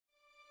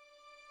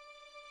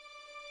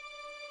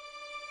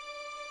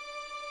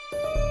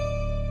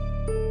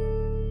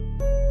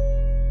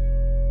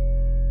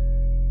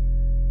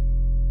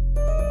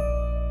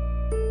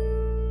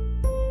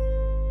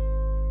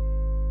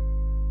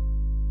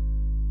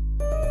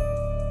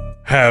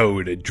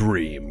How to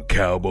dream,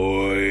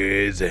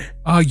 cowboys.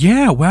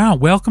 Yeah, wow.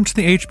 Welcome to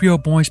the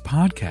HBO Boys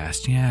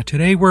podcast. Yeah,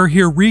 today we're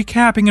here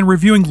recapping and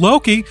reviewing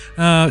Loki,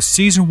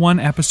 Season 1,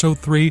 Episode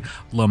 3,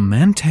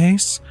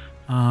 Lamentes.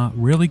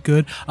 Really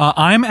good.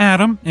 I'm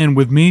Adam, and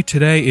with me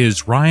today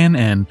is Ryan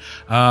and,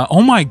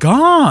 oh my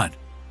God,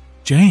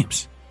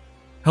 James.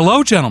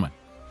 Hello, gentlemen.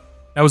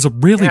 That was a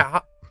really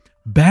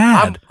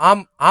bad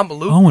I'm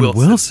Luke Owen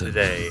Wilson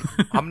today.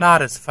 I'm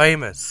not as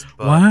famous,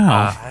 but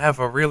Wow. I have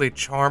a really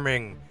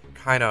charming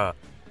kind of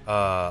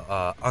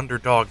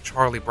underdog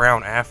Charlie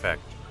Brown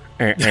affect.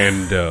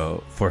 And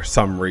for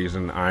some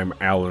reason, I'm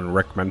Alan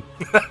Rickman.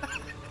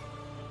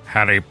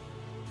 Harry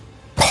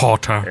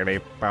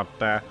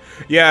Potter.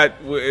 Yeah,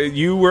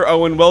 you were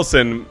Owen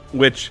Wilson,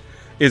 which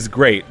is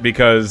great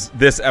because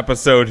this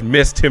episode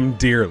missed him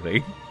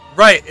dearly.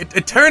 Right.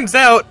 It turns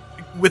out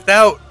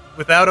without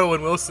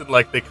Owen Wilson,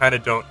 like, they kind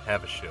of don't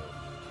have a show.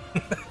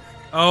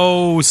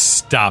 Oh,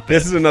 stop it.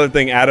 This is another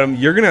thing, Adam.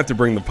 You're going to have to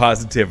bring the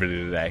positivity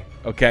today,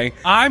 okay?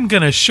 I'm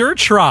going to sure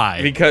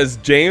try. Because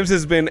James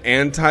has been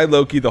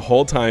anti-Loki the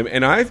whole time,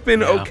 and I've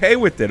been okay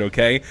with it,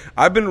 okay?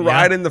 I've been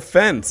riding the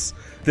fence.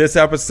 This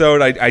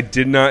episode, I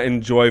did not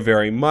enjoy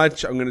very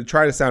much. I'm going to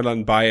try to sound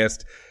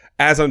unbiased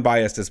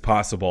as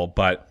possible,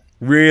 but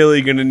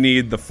really going to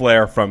need the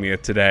flair from you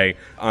today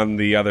on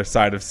the other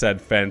side of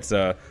said fence,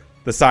 the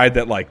side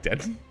that liked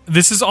it.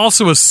 This is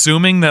also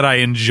assuming that I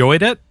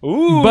enjoyed it.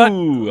 Ooh,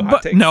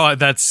 but no,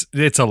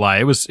 it's a lie.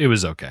 It was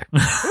okay.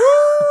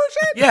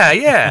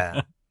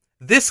 Yeah.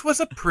 This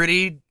was a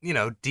pretty,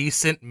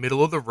 decent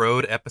middle of the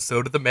road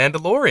episode of The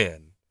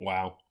Mandalorian.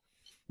 Wow.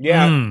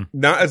 Yeah,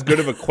 not as good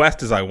of a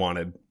quest as I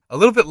wanted. A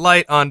little bit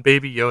light on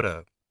Baby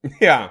Yoda.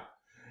 Yeah.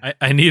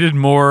 I needed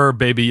more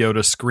Baby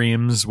Yoda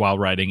screams while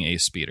riding a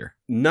speeder.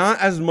 Not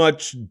as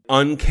much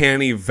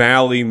Uncanny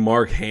Valley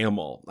Mark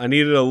Hamill. I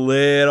needed a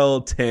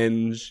little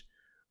tinge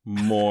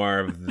more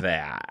of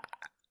that.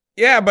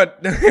 Yeah, but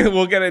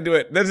we'll get into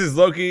it. This is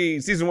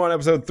Loki Season 1,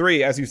 Episode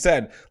 3, as you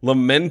said,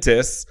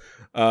 Lamentis.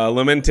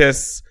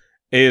 Lamentis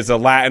is a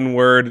Latin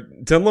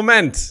word to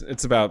lament.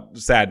 It's about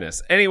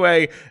sadness.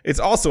 Anyway, it's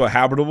also a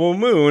habitable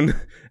moon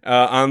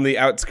on the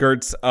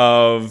outskirts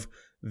of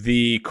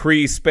the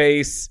Kree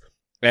space,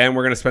 and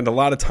we're going to spend a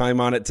lot of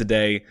time on it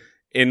today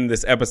in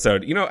this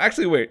episode.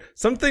 Actually, wait.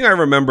 Something I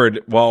remembered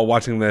while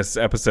watching this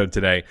episode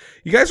today.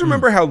 You guys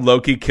remember how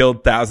Loki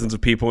killed thousands of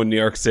people in New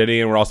York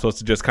City, and we're all supposed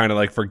to just kind of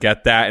like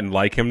forget that and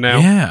like him now?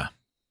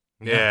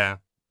 Yeah.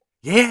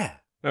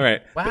 All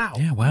right. Wow.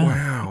 Yeah, wow.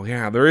 Wow.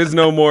 Yeah. There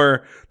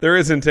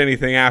isn't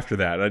anything after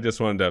that. I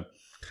just wanted to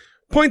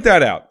point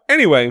that out.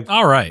 Anyway.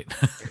 All right.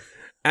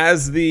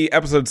 As the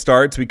episode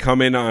starts, we come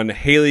in on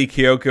Haley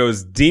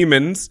Kiyoko's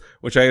Demons,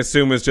 which I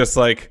assume is just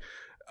like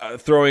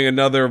throwing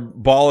another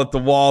ball at the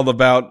wall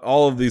about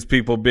all of these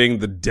people being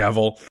the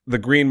devil. The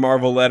green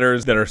Marvel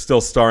letters that are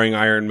still starring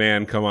Iron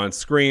Man come on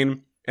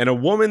screen. And a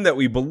woman that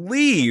we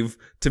believe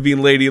to be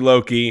Lady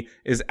Loki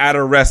is at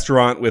a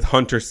restaurant with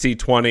Hunter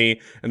C20.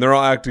 And they're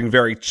all acting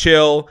very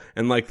chill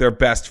and like they're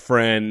best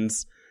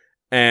friends.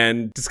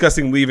 And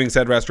discussing leaving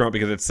said restaurant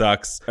because it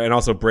sucks. And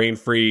also brain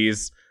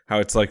freeze. How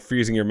it's like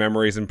freezing your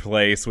memories in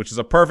place, which is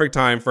a perfect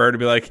time for her to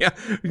be like, yeah,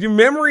 your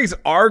memories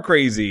are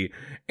crazy.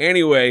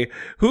 Anyway,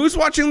 who's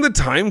watching the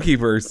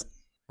Timekeepers?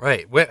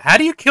 Right. How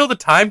do you kill the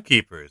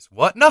Timekeepers?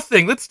 What?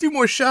 Nothing. Let's do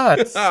more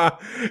shots. 4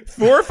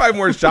 or 5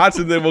 more shots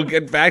and then we'll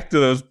get back to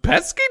those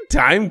pesky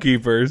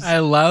Timekeepers. I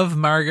love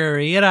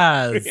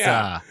margaritas.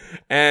 Yeah.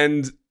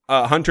 And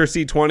Hunter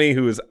C20,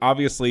 who is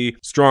obviously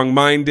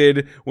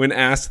strong-minded, when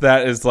asked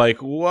that, is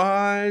like,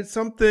 what?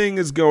 Something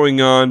is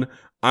going on.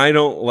 I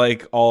don't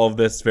like all of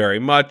this very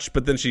much,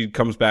 but then she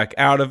comes back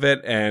out of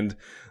it, and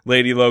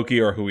Lady Loki,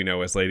 or who we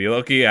know as Lady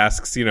Loki,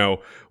 asks,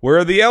 where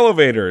are the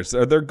elevators?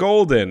 Are they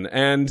golden?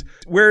 And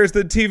where's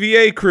the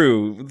TVA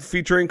crew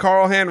featuring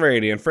Carl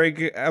Hanratty and Frank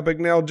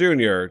Abagnale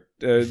Jr.?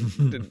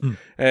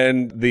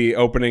 And the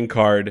opening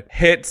card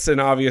hits,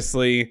 and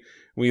obviously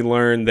we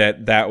learn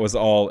that was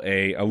all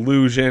a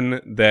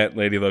illusion that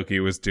Lady Loki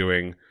was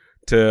doing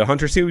to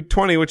Hunter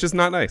C20, which is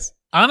not nice.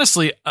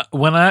 Honestly,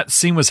 when that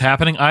scene was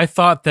happening, I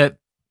thought that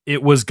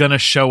it was going to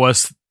show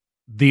us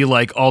the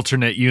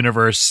alternate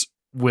universe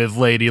with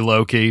Lady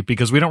Loki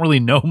because we don't really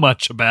know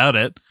much about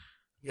it.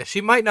 Yeah, she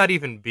might not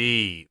even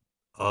be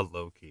a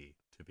Loki,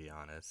 to be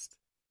honest.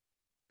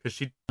 Because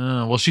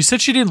she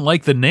said she didn't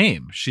like the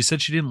name. She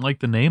said she didn't like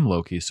the name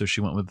Loki, so she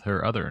went with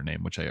her other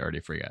name, which I already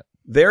forget.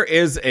 There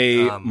is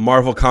a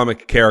Marvel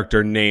comic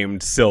character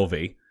named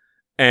Sylvie.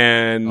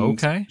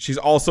 And she's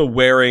also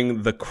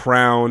wearing the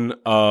crown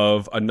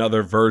of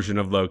another version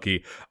of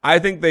Loki. I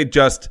think they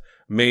just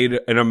made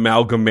an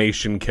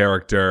amalgamation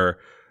character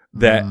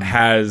that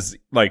has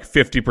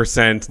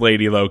 50%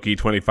 Lady Loki,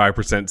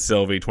 25%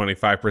 Sylvie,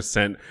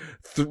 25%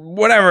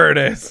 whatever it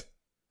is.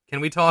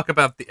 Can we talk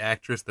about the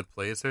actress that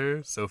plays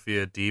her,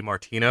 Sophia Di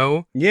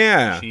Martino?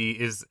 Yeah. She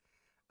is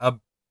a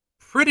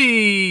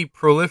pretty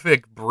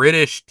prolific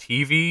British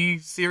TV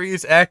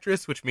series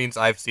actress, which means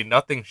I've seen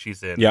nothing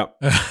she's in.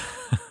 Yep.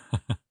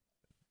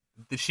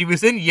 She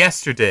was in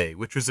Yesterday,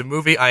 which was a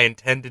movie I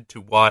intended to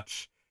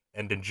watch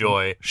and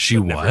enjoy. She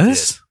but never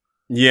was?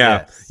 did.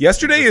 Yeah. Yes.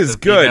 Yesterday She was is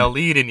the good. female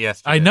lead in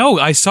Yesterday. I know.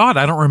 I saw it.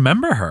 I don't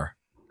remember her.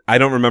 I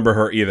don't remember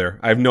her either.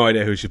 I have no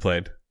idea who she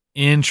played.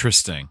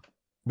 Interesting.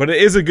 But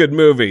it is a good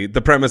movie,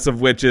 the premise of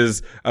which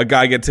is a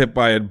guy gets hit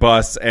by a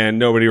bus and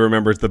nobody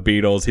remembers the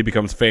Beatles. He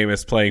becomes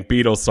famous playing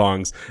Beatles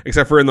songs,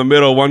 except for in the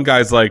middle, one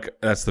guy's like,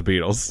 that's the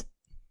Beatles.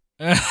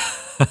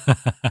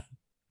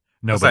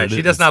 No, Sorry, but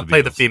she does not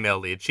play the Beatles. female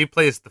lead. She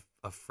plays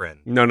a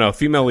friend. No,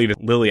 female lead is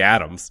Lily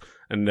Adams.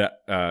 And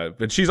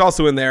but she's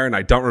also in there, and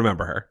I don't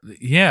remember her.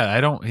 Yeah, I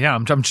don't. Yeah,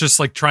 I'm just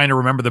like trying to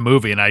remember the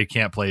movie, and I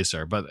can't place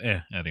her. But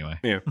anyway.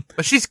 Yeah.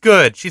 But she's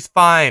good. She's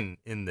fine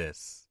in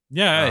this.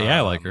 Yeah,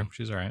 I like her.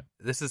 She's all right.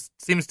 This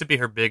seems to be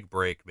her big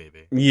break,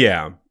 maybe.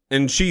 Yeah.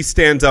 And she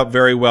stands up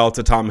very well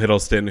to Tom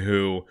Hiddleston,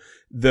 who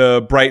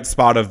the bright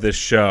spot of this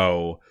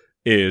show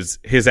is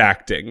his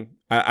acting.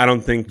 I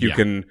don't think you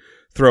can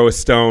throw a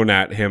stone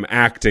at him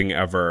acting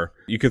ever.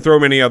 You can throw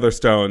many other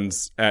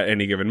stones at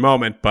any given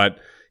moment, but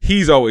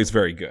he's always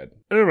very good.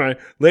 Anyway,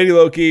 Lady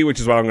Loki, which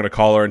is what I'm going to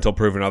call her until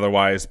proven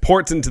otherwise,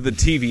 ports into the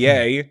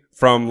TVA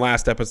from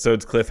last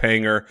episode's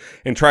cliffhanger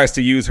and tries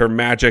to use her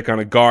magic on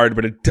a guard,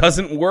 but it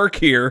doesn't work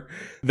here.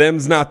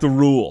 Them's not the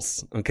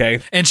rules, okay?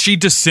 And she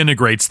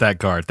disintegrates that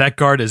guard. That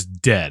guard is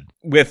dead.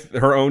 With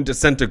her own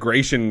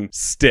disintegration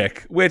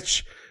stick,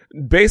 which,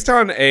 based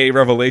on a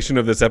revelation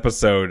of this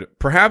episode,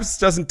 perhaps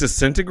doesn't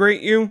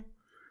disintegrate you.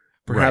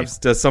 Perhaps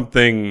does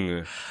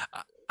something...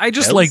 I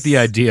just else? like the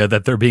idea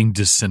that they're being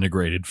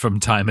disintegrated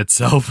from time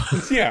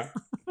itself. Yeah.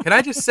 Can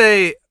I just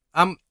say,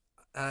 I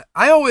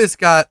always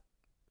got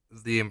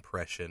the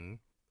impression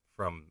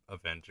from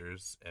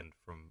Avengers and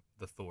from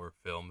the Thor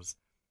films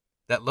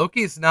that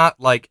Loki's not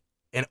like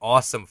an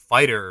awesome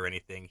fighter or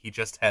anything. He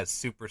just has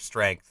super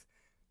strength,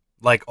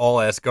 like all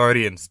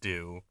Asgardians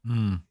do.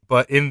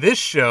 But in this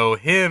show,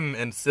 him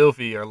and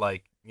Sylvie are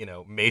like,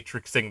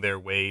 matrixing their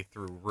way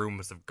through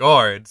rooms of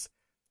guards,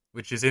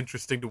 which is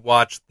interesting to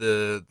watch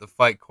the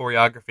fight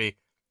choreography.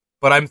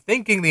 But I'm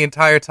thinking the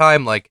entire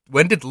time, like,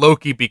 when did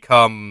Loki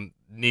become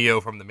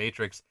Neo from the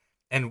Matrix?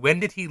 And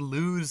when did he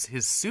lose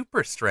his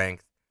super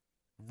strength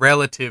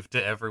relative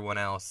to everyone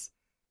else?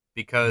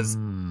 Because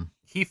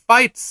he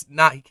fights,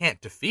 he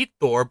can't defeat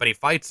Thor, but he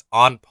fights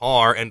on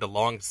par and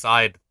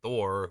alongside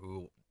Thor,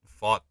 who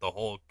fought the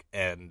Hulk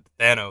and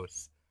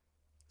Thanos.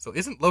 So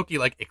isn't Loki,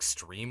 like,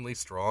 extremely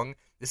strong?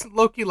 Isn't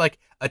Loki, like,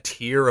 a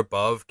tier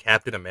above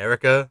Captain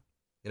America?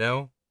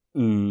 I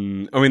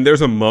mean,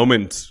 there's a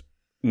moment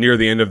near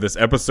the end of this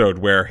episode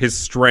where his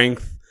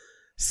strength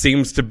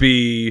seems to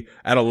be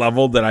at a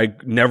level that I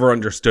never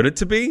understood it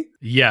to be.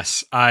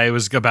 Yes, I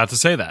was about to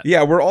say that.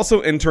 Yeah, we're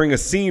also entering a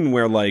scene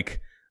where, like,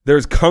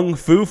 there's kung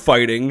fu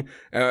fighting.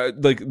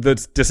 Like,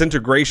 the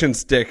disintegration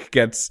stick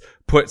gets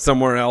put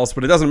somewhere else,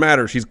 but it doesn't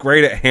matter. She's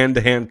great at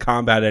hand-to-hand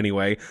combat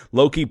anyway.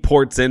 Loki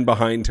ports in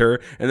behind her,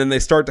 and then they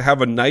start to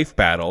have a knife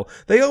battle.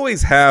 They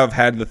always have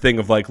had the thing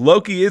of, like,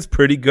 Loki is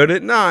pretty good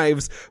at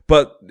knives,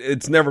 but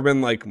it's never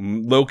been like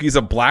Loki's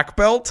a black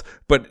belt.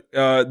 But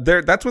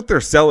that's what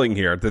they're selling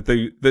here,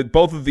 that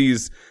both of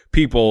these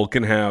people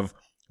can have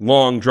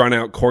long,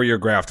 drawn-out,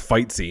 choreographed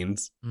fight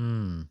scenes.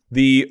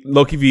 The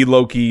Loki v.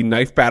 Loki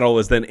knife battle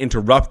is then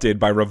interrupted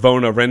by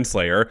Ravonna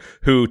Renslayer,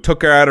 who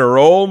took out her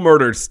old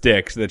murder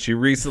stick that she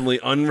recently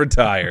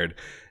unretired.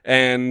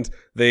 And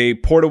they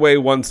port away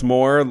once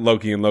more,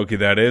 Loki and Loki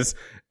that is,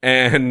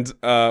 and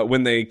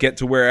when they get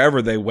to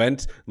wherever they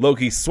went,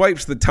 Loki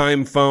swipes the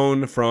time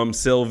phone from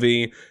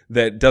Sylvie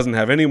that doesn't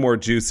have any more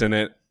juice in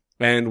it,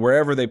 and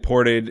wherever they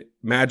ported,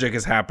 magic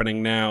is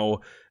happening now,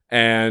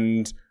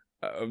 and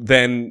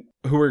then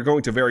who we're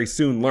going to very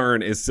soon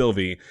learn is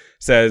Sylvie,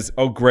 says,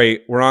 oh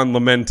great, we're on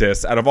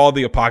Lamentis. Out of all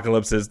the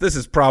apocalypses, this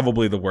is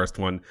probably the worst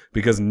one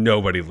because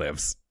nobody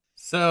lives.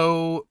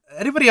 So,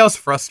 anybody else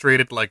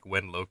frustrated, like,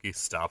 when Loki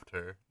stopped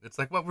her? It's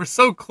like, well, we're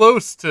so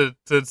close to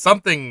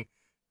something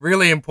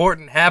really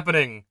important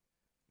happening.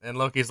 And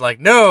Loki's like,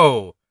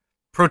 no,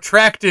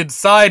 protracted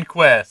side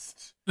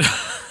quest.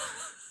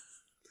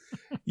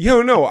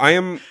 No, I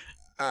am...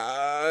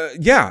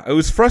 it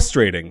was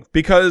frustrating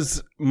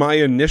because my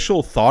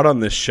initial thought on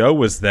this show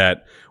was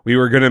that we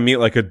were going to meet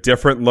like a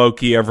different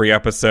Loki every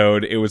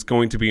episode. It was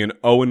going to be an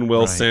Owen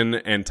Wilson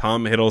and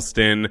Tom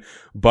Hiddleston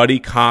buddy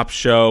cop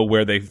show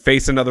where they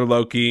face another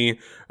Loki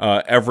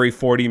every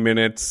 40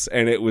 minutes,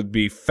 and it would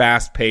be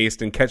fast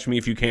paced and catch me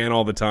if you can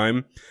all the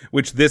time,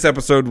 which this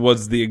episode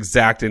was the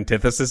exact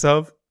antithesis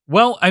of.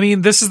 Well, I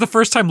mean, this is the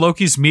first time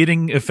Loki's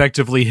meeting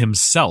effectively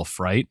himself,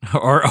 right?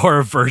 Or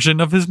a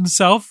version of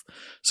himself.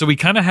 So we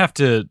kind of have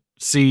to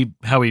see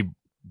how he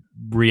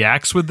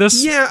reacts with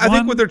this. Yeah, I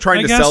think what they're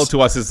trying to sell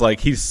to us is like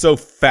he's so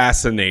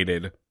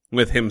fascinated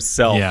with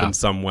himself in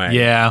some way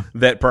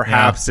that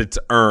perhaps it's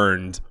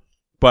earned.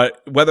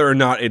 But whether or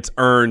not it's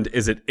earned,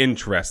 is it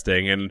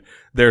interesting? And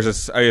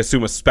there's, I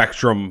assume, a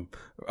spectrum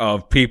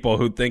of people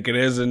who think it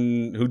is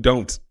and who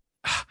don't.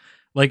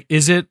 Like,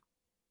 is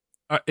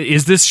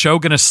this show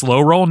going to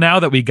slow roll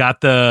now that we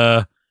got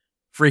the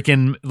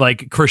freaking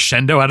like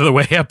crescendo out of the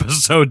way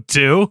episode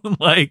 2?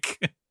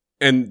 Like,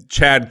 and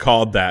Chad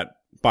called that,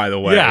 by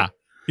the way.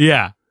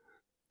 Yeah.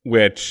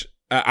 which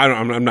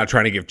I'm not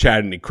trying to give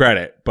Chad any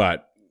credit,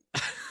 but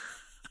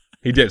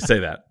he did say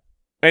that.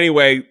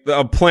 Anyway,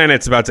 a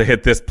planet's about to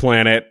hit this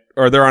planet,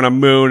 or they're on a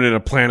moon and a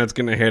planet's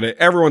going to hit it.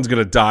 Everyone's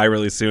going to die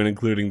really soon,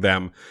 including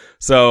them.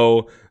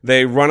 So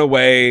they run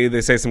away,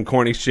 they say some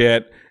corny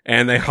shit,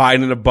 and they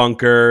hide in a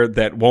bunker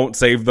that won't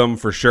save them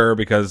for sure,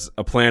 because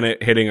a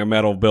planet hitting a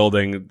metal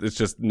building, it's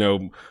just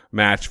no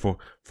match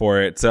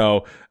for it.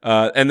 So,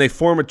 and they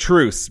form a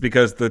truce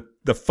because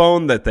the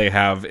phone that they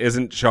have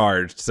isn't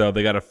charged. So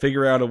they got to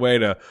figure out a way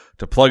to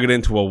plug it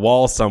into a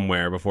wall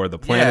somewhere before the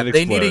planet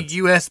explodes. They need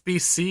a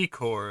USB-C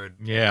cord.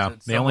 Yeah,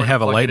 they only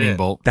have a lightning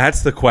bolt.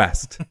 That's the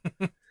quest.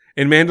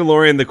 In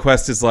Mandalorian, the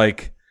quest is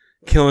like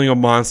killing a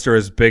monster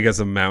as big as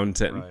a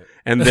mountain. Right.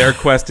 And their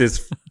quest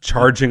is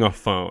charging a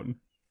phone.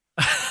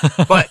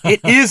 But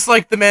it is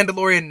like the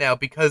Mandalorian now,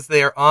 because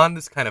they are on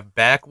this kind of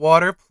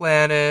backwater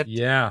planet.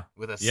 Yeah.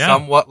 With a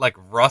somewhat like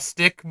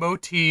rustic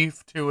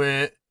motif to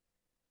it.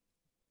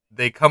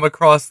 They come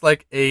across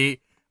like a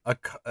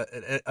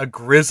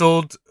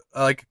grizzled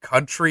like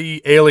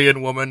country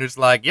alien woman who's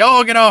like,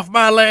 "Y'all get off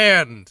my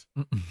land."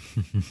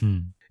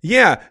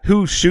 Yeah,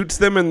 who shoots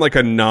them in like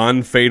a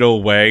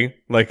non-fatal way,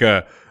 like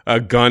a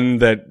gun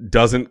that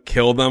doesn't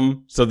kill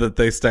them so that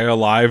they stay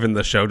alive and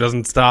the show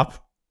doesn't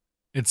stop.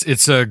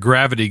 It's a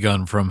gravity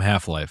gun from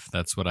Half-Life.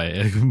 That's what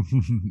I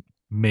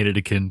made it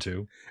akin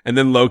to. And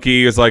then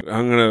Loki is like,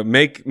 I'm going to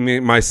make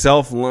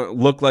myself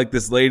look like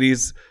this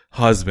lady's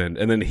husband.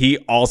 And then he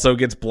also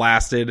gets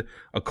blasted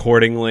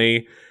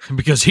accordingly.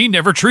 Because he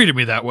never treated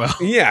me that well.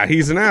 Yeah,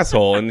 he's an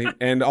asshole.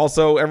 And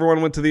also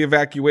everyone went to the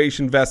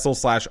evacuation vessel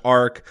 /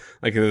 ark.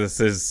 Like, this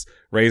is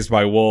raised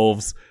by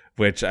wolves,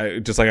 which I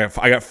got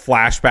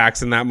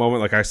flashbacks in that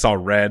moment. Like, I saw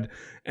red.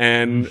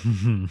 And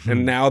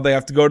now they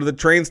have to go to the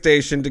train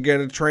station to get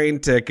a train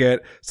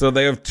ticket. So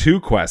they have 2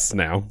 quests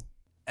now.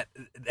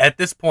 At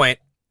this point,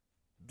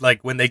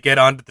 like when they get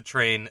onto the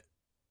train,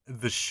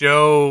 the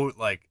show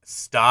like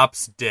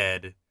stops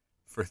dead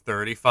for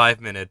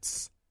 35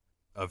 minutes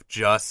of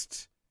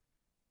just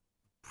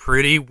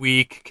pretty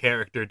weak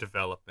character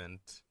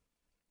development.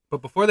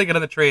 But before they get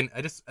on the train,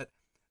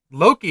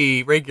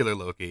 Loki, regular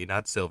Loki,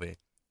 not Sylvie,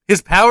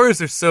 his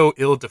powers are so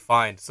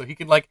ill-defined. So he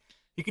can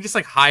just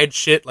like hide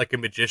shit like a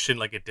magician,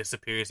 like it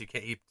disappears.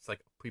 He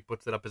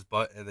puts it up his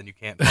butt and then you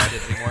can't find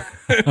it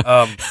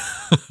anymore.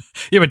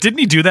 Yeah, but didn't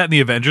he do that in the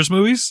Avengers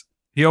movies?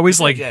 He always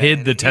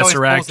hid the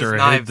Tesseract or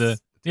hid the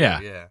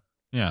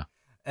yeah.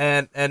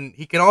 And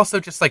he can also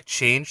just like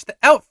change the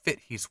outfit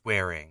he's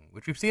wearing,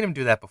 which we've seen him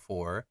do that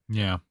before.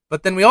 Yeah.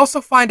 But then we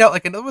also find out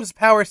like another one of his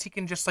powers, he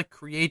can just like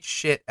create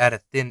shit out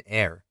of thin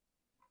air.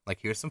 Like,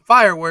 here's some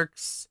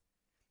fireworks.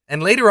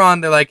 And later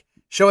on they're like,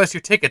 show us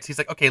your tickets. He's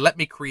like, okay, let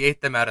me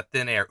create them out of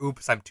thin air.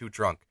 Oops, I'm too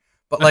drunk.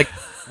 But like,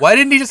 why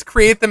didn't he just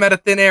create them out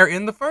of thin air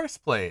in the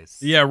first place?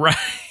 Yeah,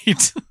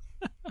 right.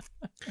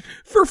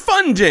 For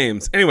fun,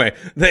 James. Anyway,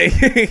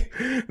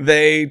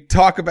 they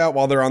talk about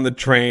while they're on the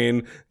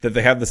train that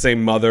they have the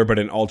same mother but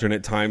in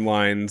alternate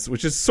timelines,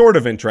 which is sort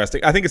of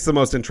interesting. I think it's the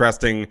most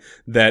interesting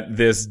that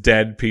this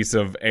dead piece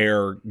of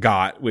air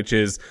got, which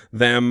is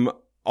them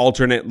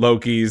alternate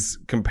Lokis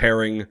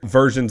comparing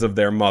versions of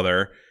their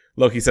mother.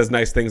 Loki says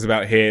nice things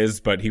about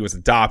his, but he was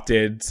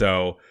adopted,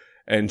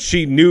 and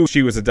she knew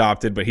she was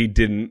adopted, but he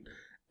didn't.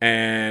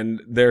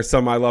 And there's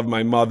some I love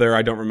my mother,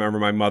 I don't remember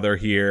my mother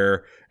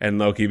here, and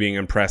Loki being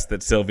impressed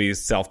that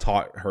Sylvie's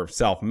self-taught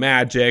herself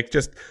magic,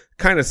 just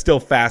kind of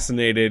still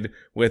fascinated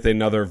with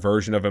another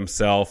version of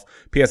himself.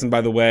 P.S. And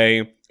by the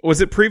way,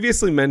 was it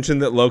previously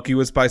mentioned that Loki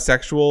was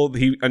bisexual?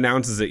 He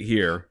announces it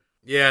here.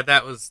 Yeah,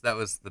 that was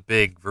the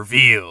big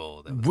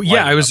reveal.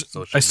 Yeah,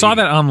 I saw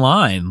that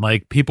online.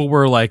 Like, people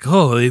were like,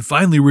 "Oh, they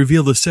finally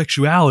revealed the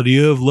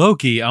sexuality of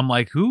Loki." I'm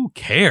like, who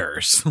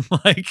cares?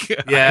 Like,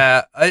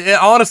 yeah,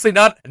 honestly,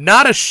 not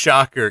a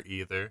shocker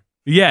either.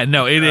 Yeah,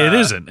 no, it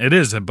isn't. It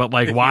isn't. But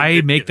like,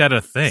 why make that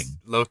a thing?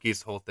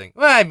 Loki's whole thing.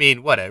 Well, I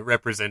mean, what a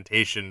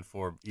representation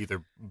for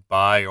either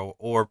bi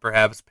or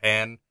perhaps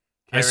pan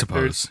characters. I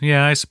suppose.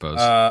 Yeah, I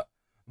suppose.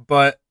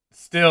 But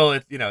still,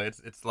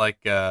 it's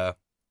like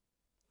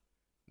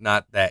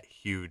not that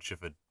huge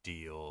of a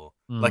deal.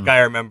 Like, I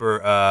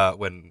remember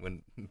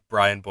when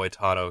Brian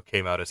Boitano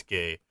came out as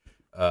gay.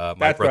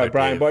 That's what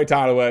Brian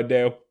Boitano would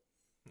do.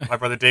 My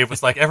brother Dave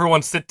was like,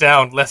 "Everyone sit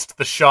down, lest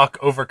the shock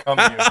overcome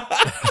you."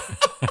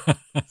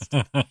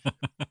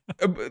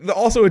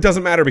 Also, it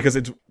doesn't matter because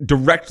it's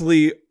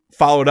directly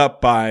followed up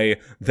by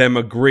them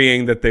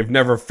agreeing that they've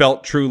never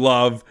felt true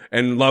love,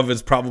 and love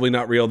is probably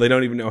not real. They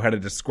don't even know how to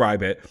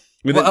describe it.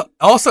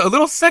 Also, a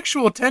little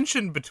sexual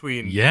tension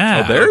between.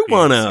 Yeah, they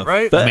wanna,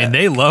 right? I mean,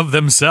 they love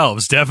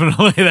themselves,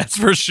 definitely. That's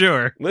for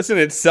sure. Listen,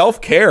 it's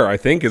self-care, I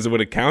think, is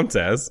what it counts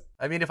as.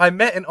 I mean, if I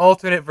met an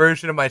alternate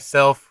version of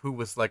myself who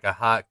was like a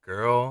hot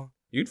girl,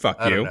 you'd fuck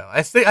you. I don't know.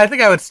 I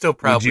think I would still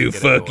probably. Would you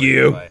fuck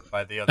you?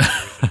 By the other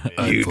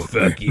version. You'd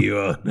fuck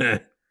you.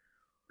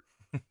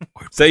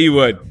 Say you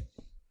would.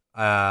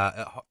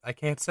 I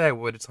can't say I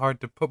would. It's hard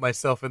to put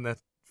myself in that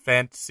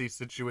fantasy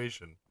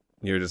situation.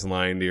 You're just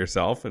lying to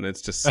yourself, and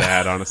it's just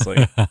sad,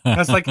 honestly.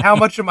 That's like, how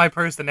much of my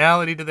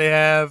personality do they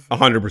have?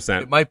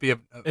 100%. It might be.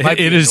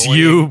 It is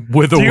you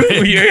with a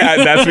wig. Yeah,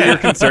 that's what you're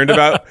concerned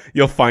about.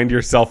 You'll find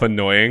yourself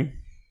annoying.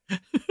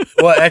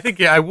 Well, I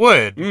think I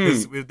would,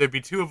 because there'd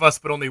be two of us,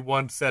 but only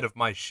one set of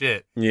my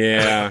shit.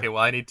 Yeah. Okay,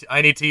 well, I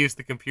need to use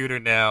the computer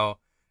now,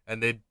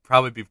 and they'd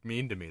probably be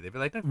mean to me. They'd be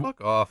like, "Fuck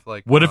off!"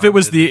 Like, what if it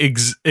was the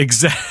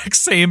exact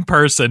same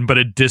person, but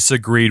it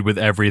disagreed with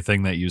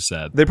everything that you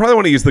said? They probably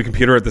want to use the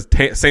computer at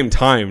the same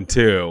time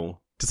too,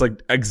 just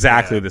like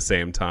exactly the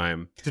same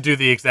time to do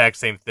the exact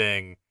same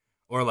thing.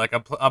 Or like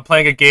I'm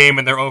playing a game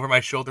and they're over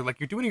my shoulder, like,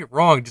 you're doing it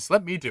wrong. Just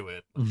let me do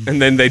it.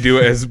 And then they do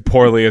it as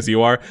poorly as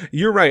you are.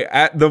 You're right.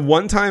 At the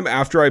one time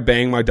after I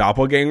bang my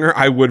doppelganger,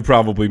 I would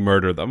probably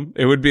murder them.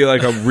 It would be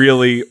like a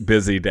really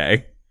busy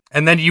day.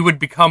 And then you would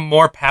become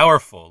more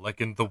powerful, like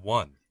in The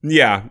One.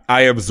 Yeah,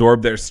 I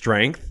absorb their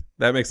strength.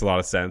 That makes a lot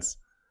of sense.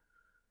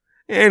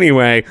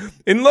 Anyway,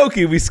 in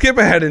Loki, we skip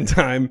ahead in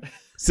time.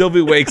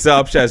 Sylvie wakes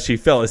up as she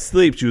fell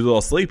asleep. She was a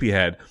little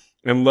sleepyhead.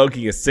 And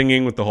Loki is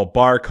singing with the whole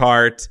bar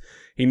cart.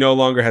 He no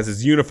longer has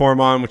his uniform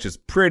on, which is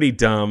pretty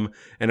dumb.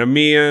 And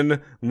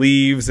Amian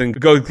leaves and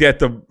goes get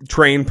the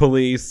train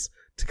police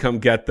to come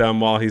get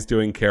them while he's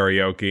doing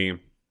karaoke.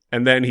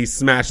 And then he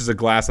smashes a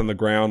glass on the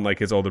ground like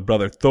his older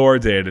brother Thor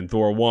did in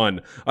Thor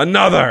 1.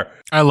 Another!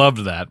 I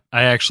loved that.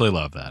 I actually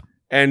love that.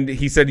 And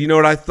he said, you know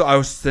what, I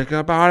was thinking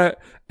about it,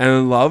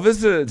 and love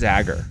is a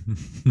dagger.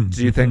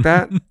 Do you think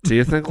that? Do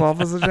you think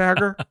love is a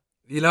dagger?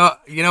 You know,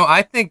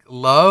 I think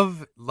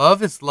love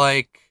is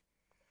like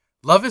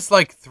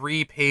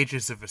 3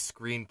 pages of a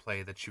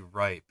screenplay that you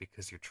write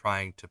because you're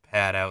trying to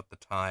pad out the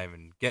time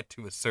and get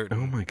to a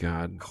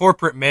certain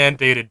corporate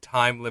mandated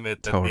time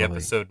limit that the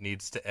episode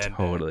needs to end.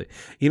 Totally.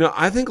 You know,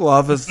 I think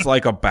love is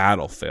like a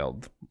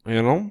battlefield,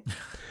 you know?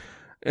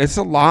 It's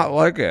a lot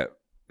like it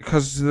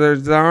because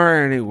there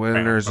aren't any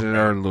winners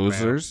or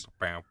losers.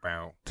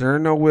 There are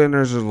no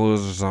winners or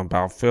losers on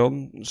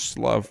Battlefield. Just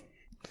love.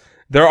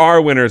 There are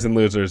winners and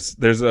losers.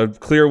 There's a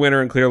clear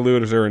winner and clear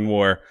loser in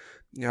war.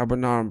 Yeah, but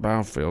not on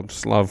Battlefield.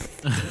 Just love.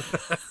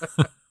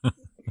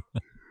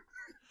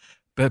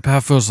 But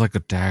Battlefield's like a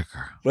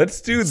dagger.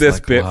 Let's do this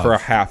like bit love. For a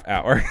half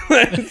hour.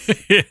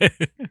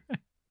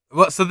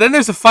 Well, so then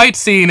there's a fight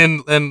scene,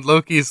 and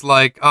Loki's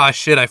like, "Ah,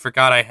 shit, I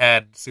forgot I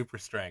had super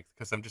strength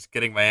because I'm just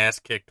getting my ass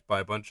kicked by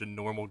a bunch of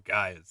normal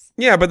guys."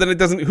 Yeah, but then it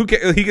doesn't.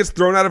 He gets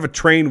thrown out of a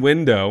train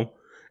window.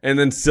 And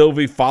then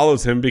Sylvie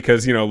follows him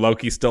because, you know,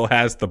 Loki still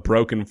has the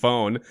broken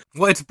phone.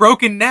 Well, it's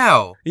broken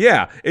now.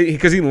 Yeah,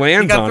 because he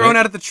lands on it. He got thrown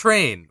out of the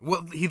train.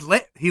 Well,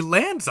 he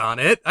lands on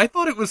it. I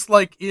thought it was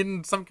like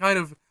in some kind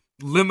of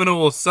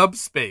liminal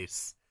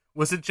subspace.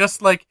 Was it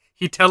just like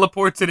he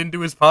teleports it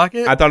into his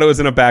pocket? I thought it was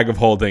in a bag of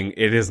holding.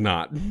 It is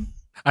not.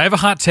 I have a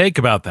hot take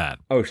about that.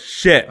 Oh,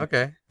 shit.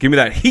 Okay. Give me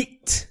that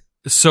heat.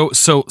 So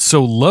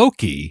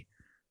Loki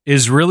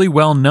is really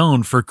well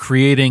known for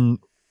creating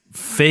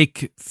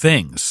fake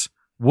things.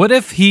 What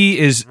if he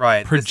is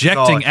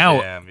projecting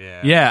out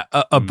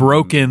a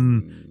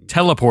broken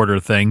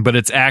teleporter thing, but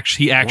it's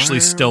he actually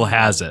still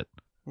has it?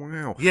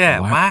 Wow. Yeah,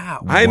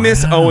 wow. I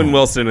miss Owen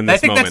Wilson in this moment. I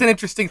think that's an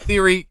interesting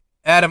theory,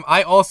 Adam.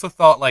 I also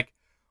thought, like,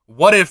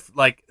 what if,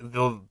 like,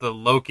 the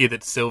Loki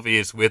that Sylvie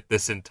is with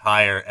this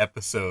entire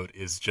episode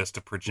is just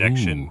a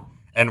projection,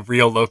 and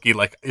real Loki,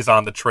 like, is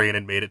on the train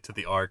and made it to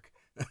the Ark?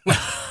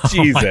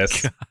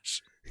 Jesus. Oh my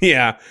gosh.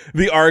 Yeah,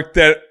 the arc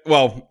that,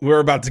 well,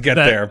 we're about to get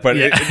there, but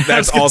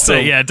that's also...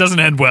 it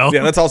doesn't end well.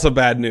 Yeah, that's also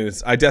bad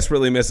news. I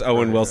desperately miss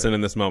Owen Wilson in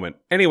this moment.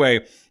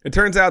 Anyway, it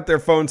turns out their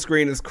phone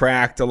screen is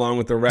cracked along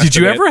with the rest of it.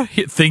 Did you ever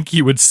think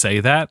you would say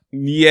that?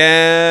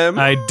 Yeah.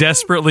 I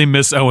desperately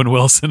miss Owen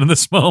Wilson in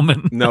this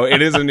moment. No,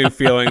 it is a new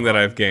feeling that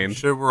I've gained. I'm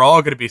sure we're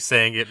all going to be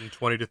saying it in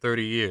 20 to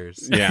 30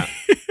 years. Yeah.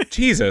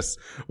 Jesus.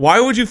 Why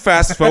would you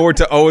fast forward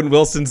to Owen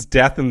Wilson's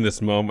death in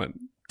this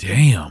moment?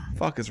 Damn. The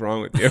fuck is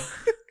wrong with you?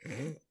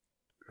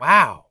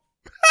 Wow.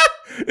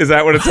 Is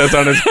that what it says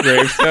on his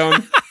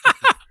gravestone?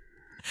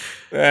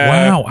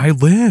 Wow, I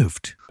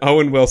lived.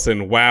 Owen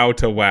Wilson, wow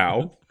to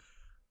wow.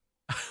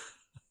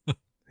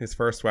 His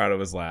first wow to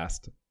his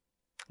last.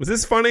 Was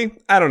this funny?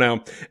 I don't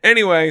know.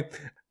 Anyway,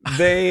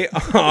 they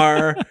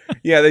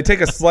they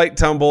take a slight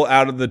tumble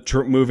out of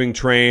the moving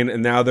train,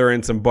 and now they're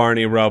in some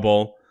Barney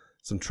rubble,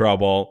 some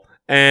trouble.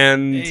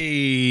 And...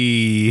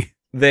 Hey.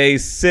 They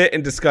sit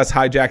and discuss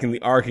hijacking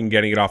the Ark and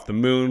getting it off the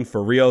moon for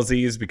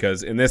realsies,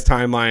 because in this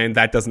timeline,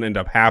 that doesn't end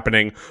up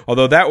happening.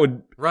 Although that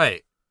would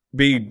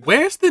be...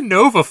 Where's the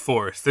Nova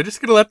Force? They're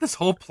just going to let this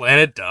whole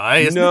planet die?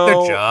 Isn't it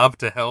their job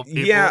to help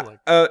people? Yeah,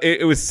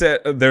 it was said...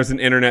 There's an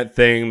internet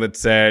thing that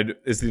said,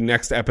 is the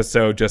next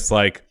episode just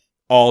like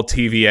all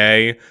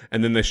TVA?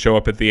 And then they show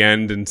up at the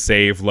end and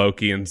save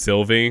Loki and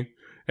Sylvie.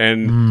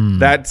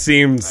 And that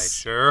seems... I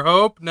sure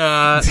hope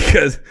not.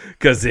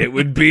 Because it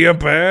would be a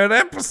bad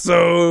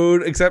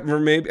episode. Except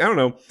for maybe... I don't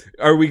know.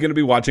 Are we going to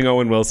be watching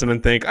Owen Wilson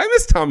and think, I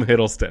miss Tom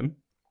Hiddleston?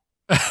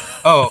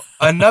 Oh,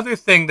 another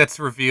thing that's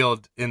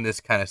revealed in this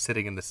kind of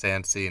sitting in the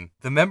sand scene.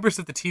 The members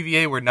of the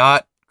TVA were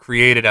not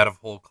created out of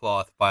whole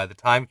cloth by the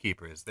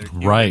Timekeepers. They're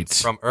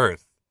humans from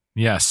Earth.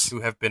 Yes.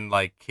 who have been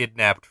like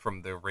kidnapped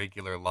from their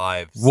regular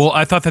lives. Well,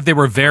 I thought that they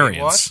were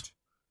variants.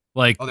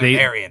 Like they're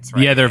variants,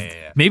 right?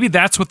 Yeah. Maybe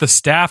that's what the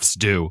staffs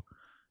do.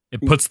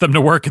 It puts them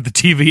to work at the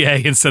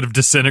TVA instead of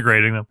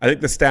disintegrating them. I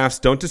think the staffs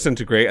don't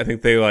disintegrate. I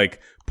think they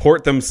like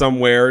port them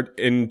somewhere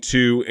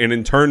into an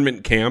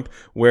internment camp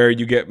where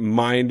you get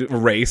mind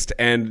erased,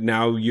 and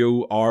now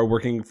you are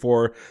working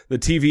for the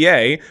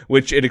TVA,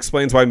 which it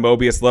explains why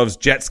Mobius loves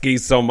jet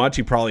skis so much.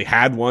 He probably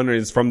had one, or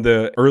is from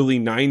the early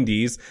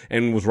 90s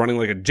and was running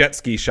like a jet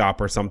ski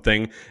shop or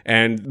something.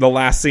 And the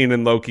last scene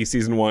in Loki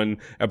season 1,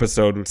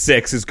 episode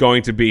 6 is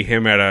going to be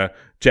him at a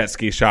jet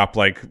ski shop,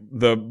 like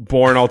the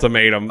Bourne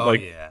Ultimatum.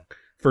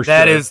 For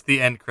that sure. is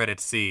the end credit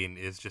scene,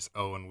 is just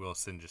Owen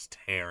Wilson just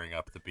tearing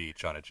up the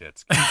beach on a jet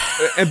ski.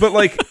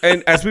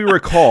 and as we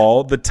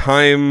recall, the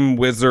time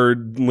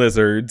wizard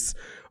lizards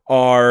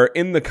are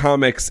in the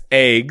comics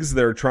eggs.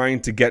 They're trying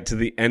to get to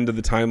the end of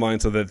the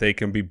timeline so that they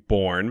can be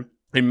born.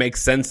 It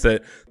makes sense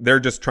that they're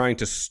just trying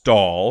to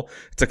stall.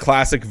 It's a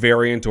classic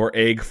variant or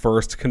egg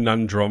first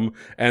conundrum,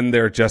 and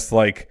they're just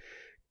like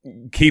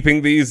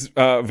keeping these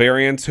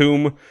variants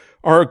whom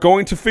are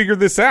going to figure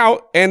this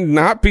out and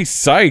not be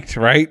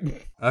psyched, right?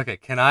 Okay,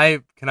 can I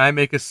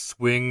make a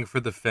swing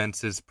for the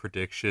fences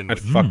prediction?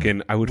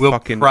 I would will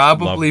fucking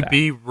probably love that.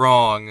 be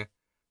wrong,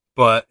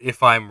 but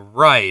if I'm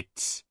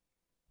right,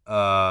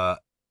 I'm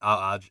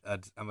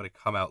gonna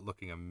come out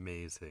looking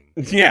amazing.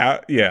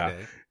 Yeah.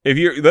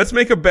 Okay. Let's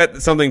make a bet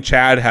that something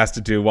Chad has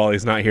to do while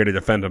he's not here to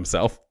defend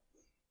himself.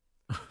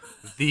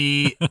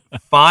 The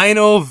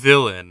final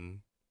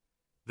villain,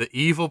 the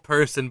evil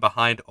person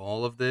behind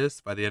all of this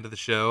by the end of the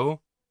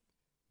show,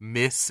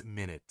 Miss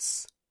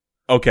Minutes.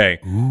 Okay.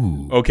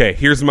 Ooh. Okay,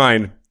 here's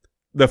mine.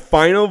 The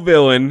final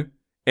villain,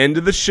 end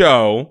of the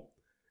show,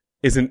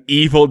 is an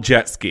evil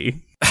jet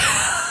ski.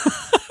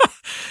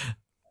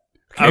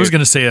 I was going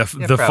to say the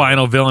probably.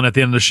 final villain at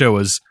the end of the show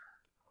was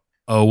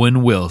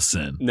Owen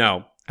Wilson.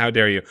 No, how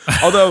dare you?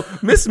 Although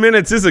Miss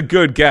Minutes is a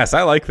good guess.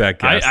 I like that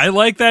guess. I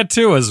like that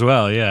too as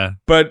well, yeah.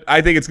 But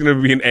I think it's going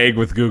to be an egg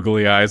with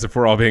googly eyes if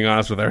we're all being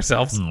honest with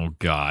ourselves. Oh,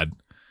 God.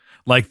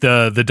 Like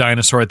the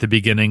dinosaur at the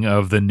beginning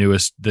of the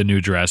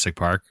new Jurassic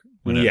Park.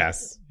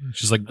 Yes.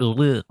 She's like, Although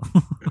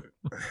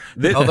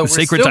we're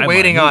Sacred still timeline.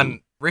 waiting on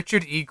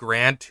Richard E.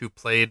 Grant, who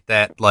played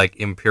that like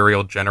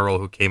Imperial general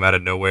who came out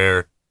of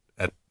nowhere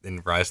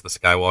in Rise of the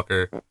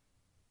Skywalker.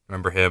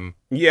 Remember him?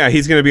 Yeah,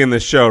 he's going to be in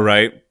this show,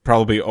 right?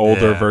 Probably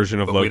older version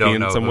of but we Loki don't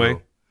in know some who.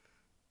 way.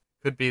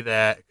 Could be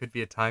that. Could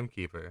be a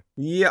timekeeper.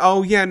 Yeah.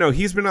 Oh, yeah. No,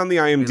 he's been on the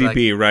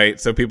IMDb, right?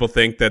 So people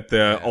think that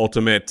the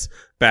ultimate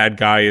bad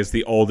guy is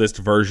the oldest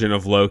version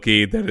of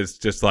Loki that is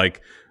just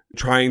like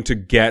trying to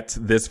get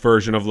this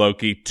version of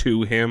Loki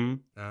to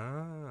him.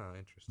 Ah,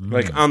 interesting.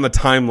 Like on the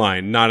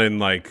timeline, not in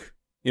like,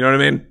 you know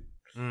what I mean?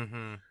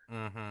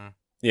 Mm-hmm.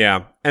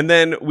 Yeah. And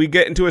then we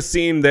get into a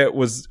scene that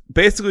was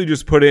basically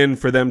just put in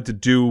for them to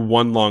do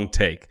one long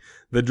take.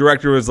 The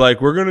director was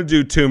like, we're going to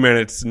do 2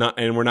 minutes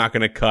and we're not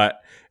going to cut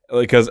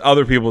because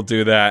other people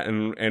do that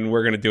and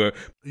we're going to do it.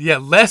 Yeah,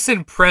 less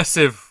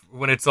impressive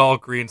when it's all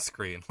green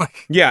screen.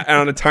 Like, Yeah. And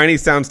on a tiny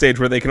soundstage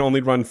where they can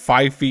only run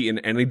 5 feet in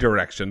any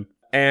direction.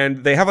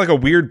 And they have like a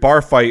weird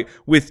bar fight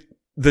with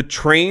the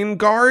train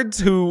guards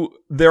who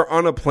they're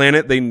on a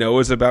planet they know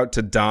is about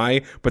to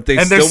die, but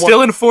they're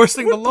still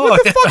enforcing the law.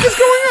 What the fuck is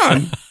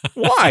going on?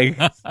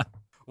 Why?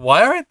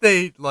 Why aren't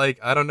they like,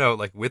 I don't know,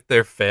 like with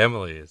their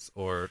families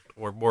or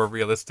more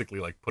realistically,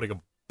 like putting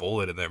a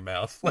bullet in their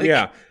mouth? Like,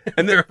 Yeah.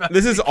 And they're about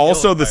this to is be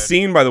also killed the by it.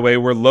 scene, by the way,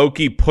 where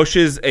Loki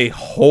pushes a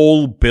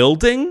whole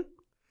building.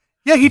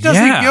 Yeah, he does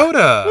Yeah. the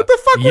Yoda. What the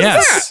fuck was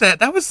Yes. that?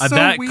 That was so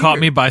that weird. caught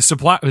me by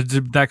surprise.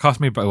 That caught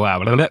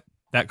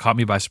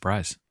me by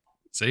surprise.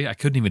 See, I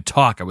couldn't even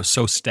talk. I was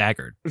so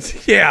staggered.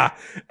 Yeah.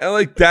 And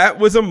like that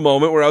was a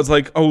moment where I was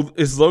like, oh,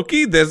 is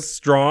Loki this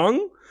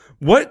strong?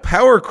 What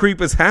power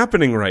creep is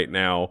happening right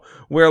now?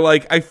 Where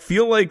like, I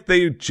feel like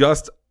they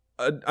just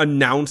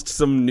announced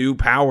some new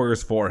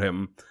powers for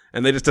him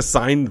and they just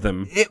assigned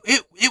them.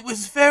 It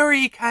was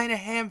very kind of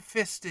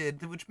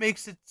ham-fisted, which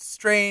makes it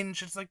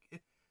strange. It's like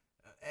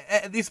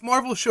these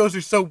Marvel shows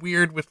are so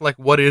weird with like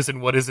what is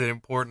and what isn't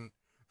important.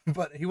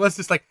 But he was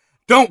just like,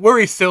 "Don't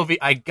worry, Sylvie,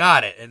 I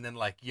got it." And then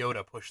like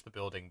Yoda pushed the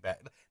building back.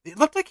 It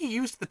looked like he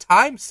used the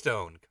time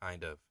stone,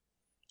 kind of.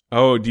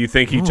 Oh, do you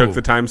think he took Ooh.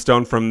 the time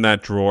stone from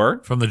that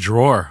drawer? From the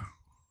drawer.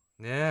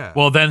 Yeah.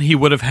 Well, then he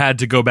would have had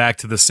to go back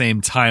to the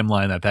same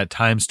timeline that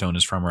time stone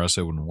is from, or else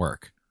it wouldn't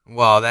work.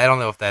 Well, I don't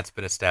know if that's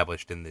been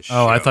established in this show.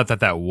 Oh, I thought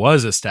that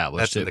was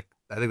established. I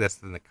think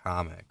that's in the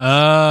comic.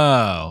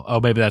 Oh,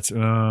 maybe that's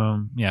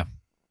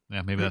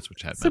yeah, maybe that's what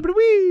Chad meant.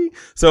 Zippity-wee.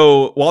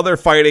 So while they're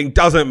fighting,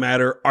 doesn't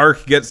matter.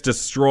 Ark gets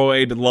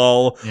destroyed.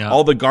 Lol. Yeah.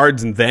 All the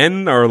guards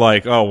then are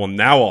like, oh, well,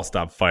 now I'll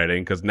stop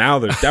fighting because now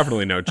there's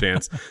definitely no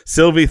chance.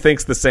 Sylvie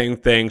thinks the same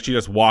thing. She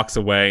just walks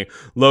away.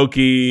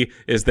 Loki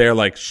is there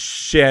like,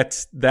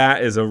 shit,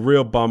 that is a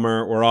real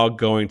bummer. We're all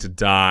going to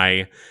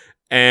die.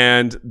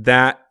 And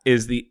that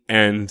is the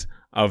end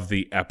of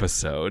the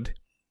episode.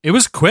 It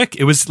was quick.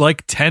 It was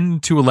like 10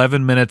 to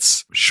 11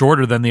 minutes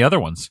shorter than the other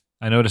ones.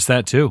 I noticed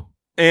that too.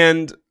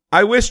 And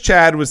I wish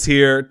Chad was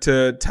here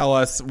to tell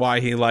us why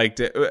he liked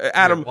it.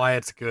 Adam, why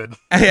it's good.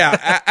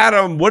 Yeah,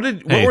 Adam, what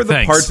were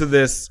the parts of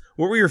this?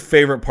 What were your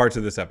favorite parts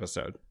of this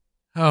episode?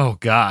 Oh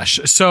gosh.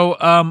 So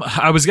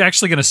I was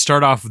actually going to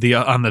start off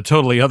on the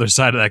totally other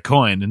side of that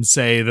coin and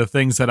say the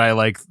things that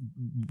I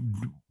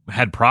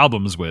had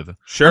problems with.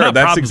 Sure,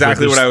 that's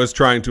exactly what I was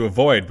trying to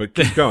avoid, but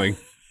keep going.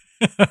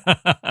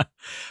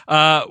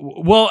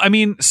 Well, I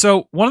mean,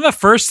 so one of the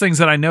first things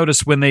that I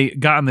noticed when they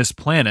got on this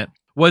planet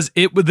was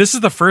this is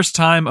the first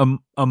time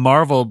a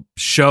Marvel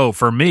show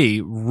for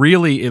me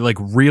really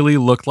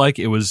looked like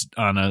it was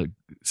on a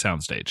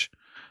soundstage.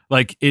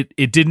 Like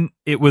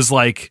it was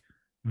like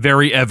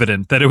very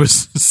evident that it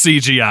was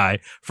CGI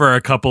for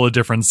a couple of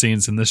different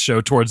scenes in this show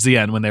towards the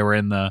end when they were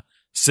in the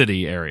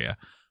city area.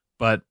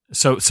 But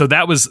so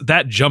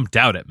that jumped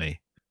out at me.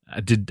 I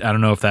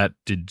don't know if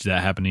did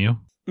that happen to you?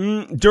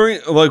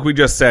 During, like we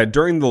just said,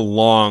 during the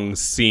long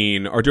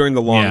scene or during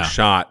the long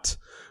shot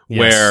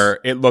where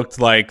it looked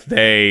like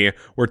they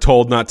were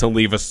told not to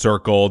leave a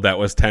circle that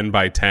was 10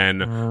 by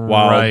 10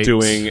 while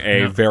doing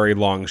a very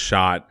long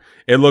shot.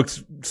 It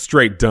looked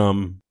straight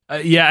dumb.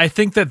 I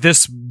think that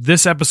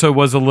this episode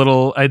was a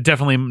little. I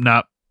definitely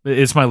not.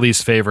 It's my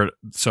least favorite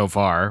so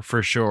far,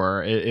 for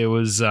sure. It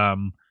was.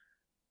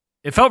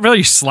 It felt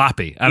really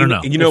sloppy. I don't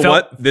know. You know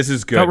what? This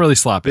is good. Felt really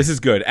sloppy. This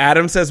is good.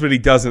 Adam says what he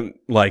doesn't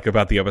like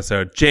about the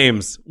episode.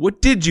 James,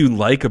 what did you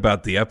like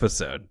about the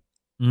episode?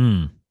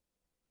 You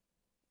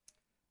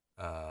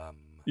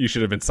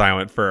should have been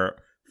silent for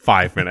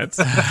 5 minutes.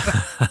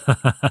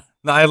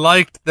 I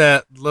liked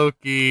that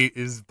Loki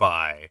is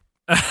bi.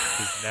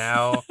 Because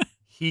now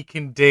he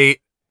can date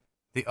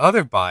the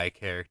other bi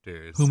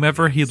characters.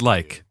 Whomever he'd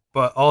like.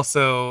 But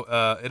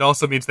also, it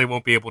also means they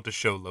won't be able to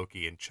show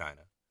Loki in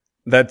China.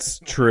 That's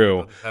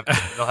true.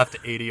 They'll have to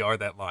ADR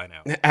that line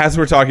out. As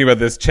we're talking about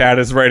this, Chad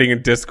is writing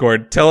in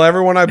Discord, tell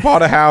everyone I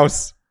bought a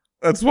house.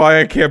 That's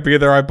why I can't be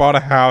there. I bought a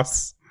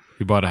house.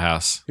 He bought a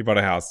house.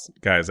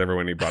 Guys,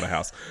 everyone, he bought a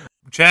house.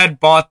 Chad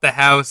bought the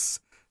house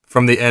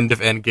from the end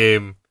of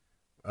Endgame,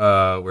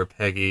 where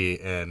Peggy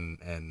and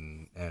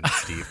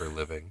Steve are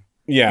living.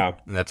 Yeah.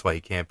 And that's why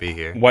he can't be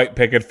here. White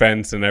picket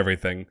fence and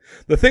everything.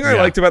 The thing I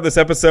liked about this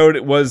episode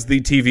was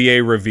the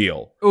TVA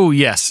reveal. Oh,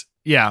 yes.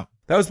 Yeah.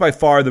 That was by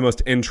far the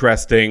most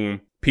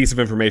interesting piece of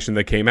information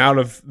that came out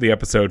of the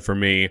episode for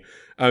me.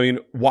 I mean,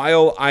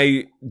 while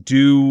I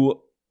do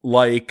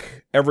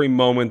like every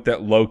moment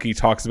that Loki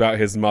talks about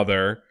his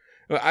mother,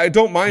 I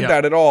don't mind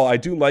that at all. I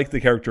do like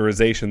the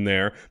characterization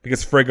there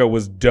because Frigga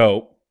was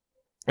dope.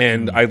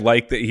 And I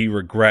like that he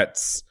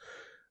regrets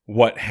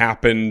what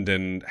happened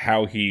and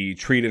how he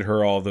treated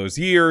her all those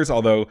years.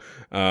 Although,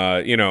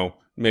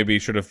 maybe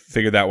should have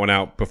figured that one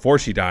out before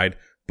she died.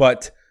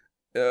 But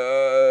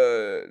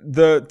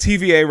the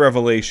TVA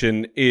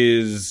revelation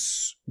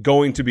is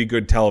going to be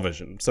good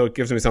television. So it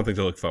gives me something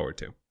to look forward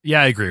to.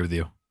 Yeah, I agree with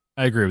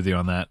you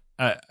on that.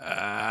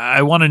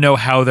 I want to know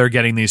how they're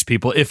getting these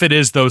people. If it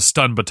is those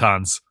stun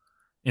batons,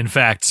 in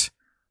fact,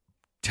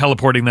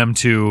 teleporting them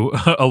to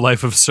a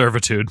life of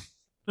servitude.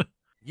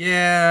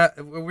 Yeah,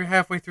 we're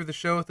halfway through the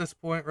show at this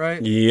point,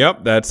 right?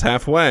 Yep, that's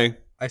halfway.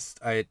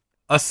 I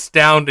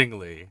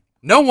astoundingly,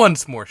 no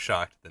one's more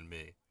shocked than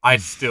me. I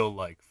still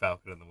like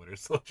Falcon and the Winter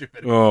Soldier.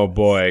 Oh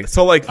boy.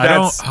 So like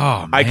that's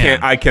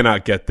I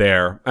cannot get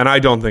there, and I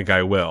don't think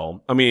I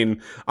will. I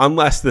mean,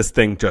 unless this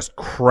thing just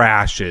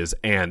crashes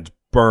and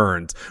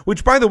burns.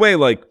 Which, by the way,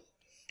 like,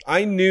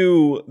 I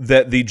knew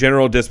that the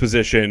general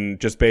disposition,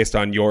 just based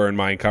on your and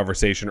my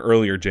conversation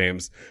earlier,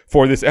 James,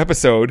 for this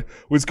episode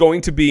was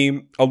going to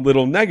be a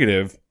little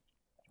negative,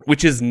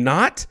 which is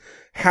not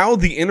how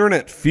the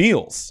internet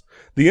feels.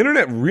 The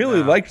internet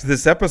really liked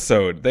this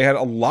episode. They had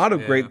a lot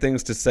of great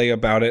things to say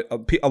about it.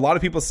 A lot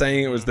of people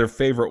saying it was their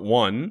favorite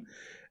one.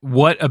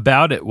 What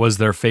about it was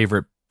their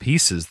favorite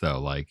pieces,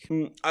 though? Like,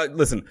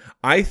 listen,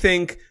 I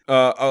think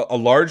a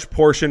large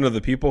portion of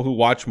the people who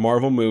watch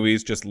Marvel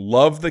movies just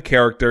love the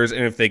characters,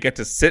 and if they get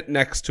to sit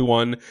next to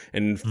one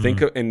and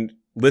think and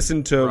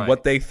listen to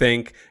what they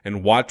think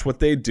and watch what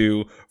they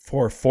do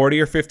for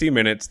 40 or 50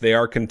 minutes, they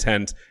are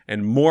content,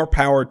 and more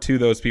power to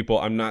those people.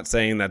 I'm not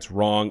saying that's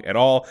wrong at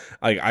all.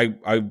 I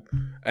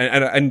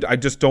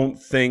just don't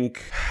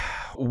think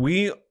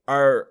we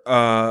are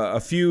a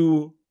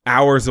few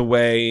hours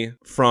away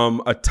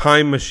from a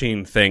time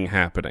machine thing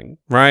happening,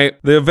 right?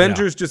 The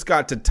Avengers just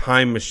got to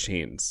time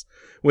machines,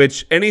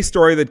 which any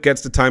story that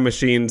gets to time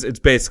machines, it's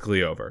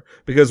basically over.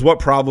 Because what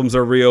problems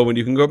are real when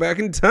you can go back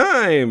in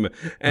time?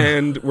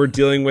 And we're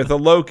dealing with a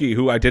Loki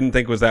who I didn't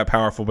think was that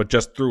powerful, but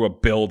just threw a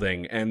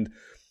building. And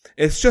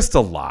it's just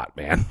a lot,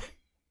 man.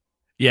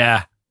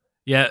 Yeah.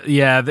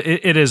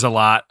 It is a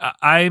lot.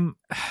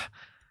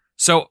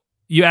 So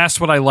you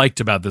asked what I liked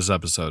about this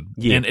episode.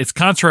 Yeah. And it's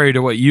contrary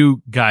to what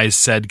you guys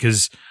said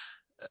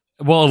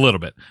a little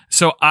bit.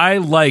 So I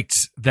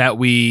liked that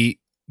we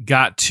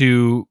got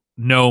to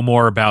know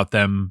more about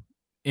them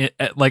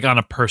like on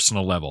a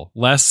personal level,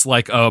 less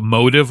like a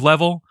motive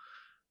level.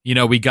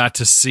 We got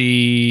to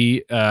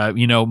see,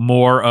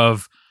 more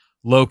of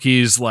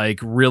Loki's like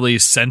really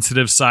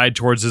sensitive side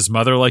towards his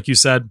mother, like you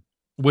said.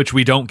 which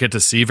we don't get to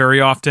see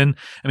very often.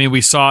 I mean,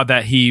 we saw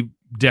that he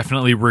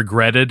definitely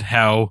regretted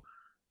how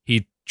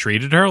he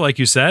treated her, like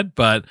you said,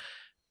 but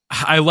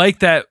I like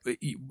that.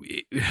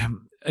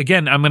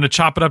 Again, I'm going to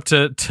chop it up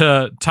to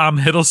Tom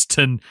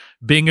Hiddleston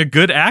being a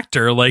good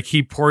actor. Like,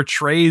 he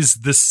portrays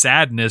the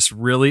sadness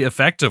really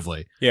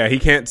effectively. Yeah, he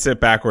can't sit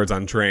backwards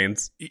on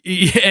trains.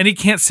 And he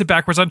can't sit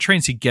backwards on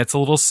trains. He gets a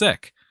little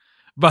sick.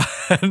 But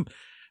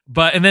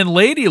and then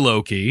Lady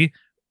Loki,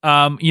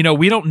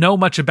 we don't know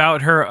much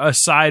about her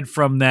aside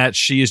from that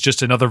she is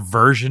just another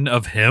version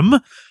of him.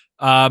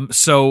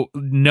 So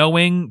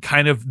knowing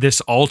kind of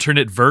this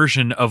alternate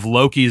version of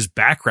Loki's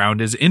background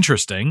is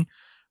interesting,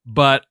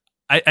 but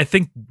I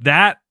think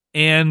that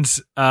and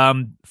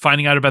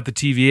finding out about the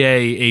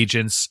TVA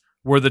agents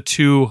were the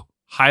two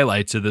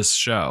highlights of this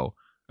show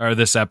or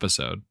this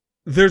episode.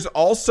 There's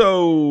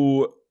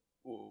also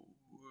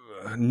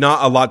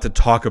not a lot to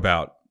talk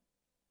about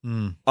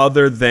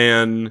other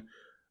than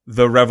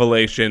the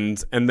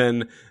revelations and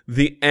then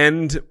the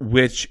end,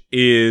 which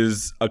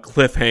is a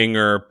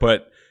cliffhanger,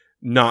 but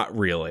not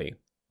really.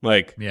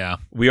 Like, yeah,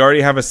 we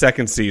already have a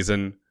second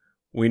season.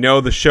 We know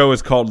the show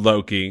is called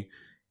Loki.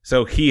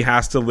 So he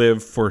has to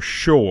live for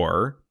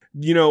sure.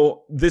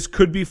 This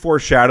could be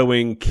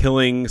foreshadowing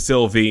killing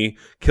Sylvie,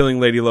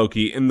 killing Lady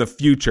Loki in the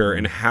future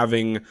and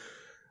having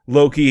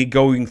Loki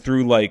going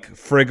through like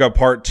Frigga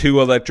Part 2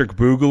 Electric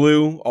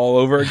Boogaloo all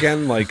over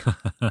again. Like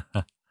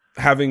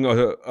having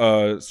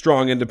a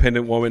strong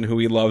independent woman who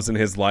he loves in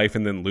his life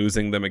and then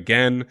losing them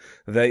again.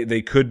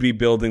 They could be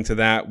building to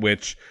that,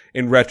 which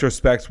in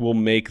retrospect will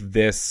make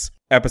this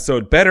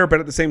episode better.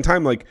 But at the same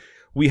time, like,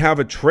 we have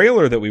a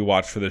trailer that we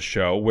watched for this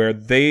show where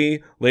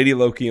Lady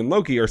Loki and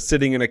Loki, are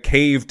sitting in a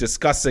cave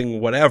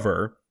discussing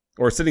whatever,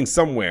 or sitting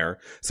somewhere.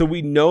 So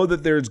we know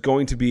that there's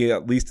going to be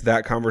at least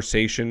that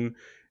conversation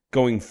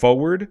going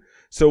forward.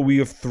 So we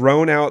have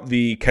thrown out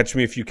the Catch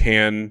Me If You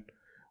Can.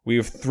 We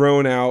have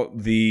thrown out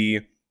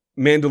the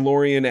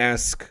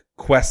Mandalorian-esque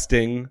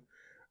questing.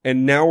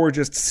 And now we're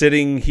just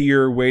sitting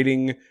here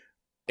waiting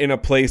in a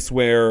place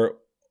where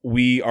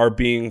we are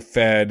being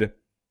fed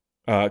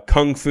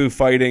kung fu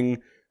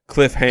fighting,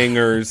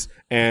 cliffhangers,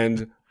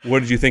 and what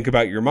did you think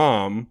about your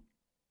mom?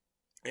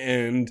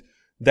 And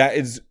that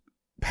is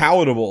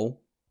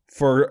palatable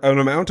for an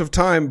amount of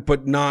time,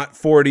 but not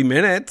 40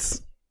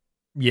 minutes.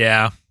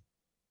 Yeah.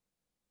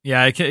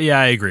 I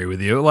agree with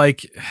you.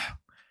 Like,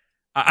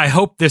 I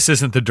hope this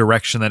isn't the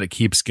direction that it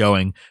keeps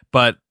going,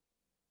 but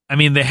I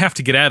mean, they have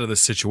to get out of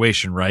this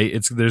situation,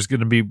 right? There's going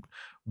to be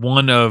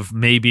one of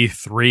maybe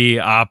 3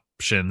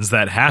 options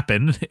that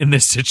happen in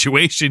this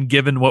situation,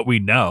 given what we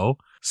know.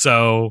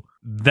 So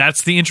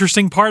that's the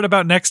interesting part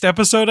about next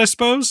episode, I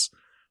suppose.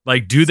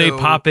 Like, do they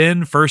pop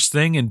in first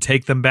thing and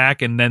take them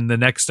back, and then the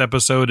next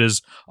episode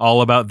is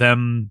all about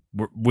them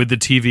with the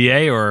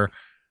TVA, or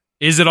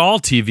is it all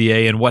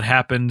TVA and what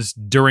happens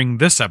during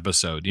this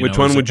episode? Which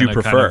one would you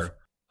prefer?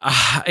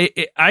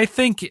 I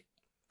think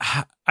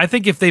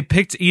if they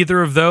picked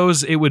either of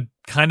those, it would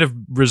kind of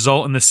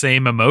result in the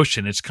same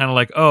emotion. It's kind of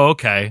like, oh,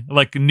 okay,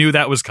 like knew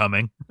that was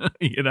coming,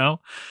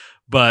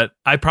 But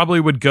I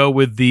probably would go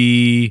with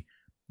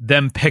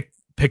them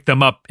pick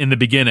them up in the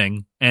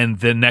beginning, and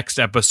the next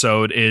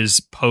episode is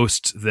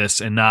post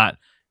this and not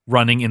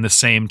running in the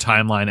same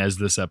timeline as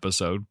this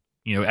episode.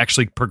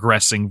 Actually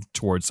progressing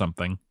towards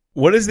something.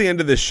 What is the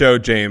end of this show,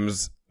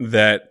 James,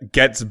 that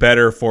gets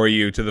better for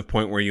you to the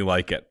point where you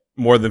like it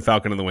more than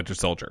Falcon and the Winter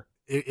Soldier?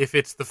 If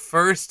it's the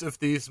first of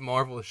these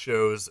Marvel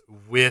shows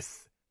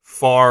with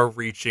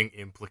far-reaching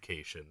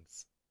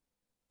implications.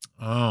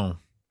 Oh.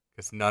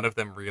 Because none of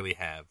them really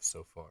have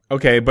so far.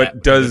 Okay,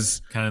 but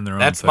does... kind of in their own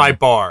that's thing. my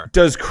bar.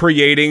 Does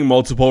creating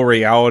multiple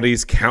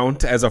realities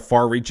count as a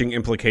far-reaching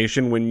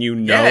implication when you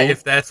know... Yeah,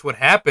 if that's what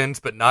happens,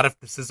 but not if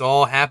this is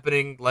all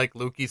happening like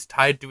Loki's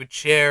tied to a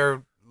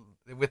chair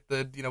with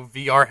the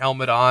VR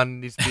helmet on,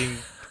 and he's being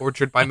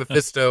tortured by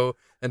Mephisto,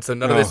 and so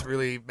none of this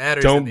really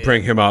matters. Don't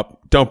bring him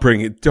up.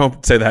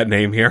 Don't say that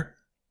name here.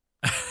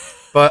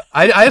 But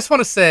I just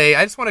want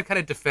to kind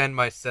of defend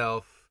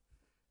myself,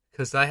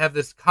 because I have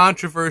this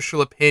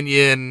controversial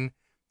opinion,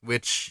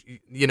 which,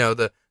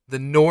 the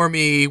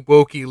normie,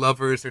 wokey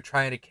lovers are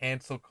trying to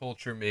cancel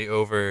culture me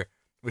over,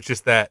 which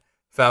is that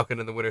Falcon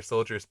and the Winter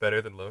Soldier is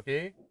better than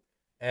Loki.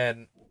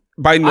 And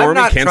by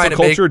normie cancel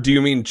culture, do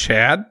you mean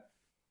Chad?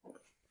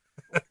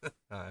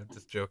 I'm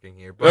just joking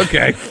here. But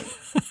okay.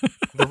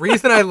 The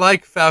reason I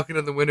like Falcon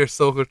and the Winter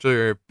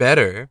Soldier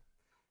better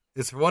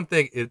is, for one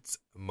thing, it's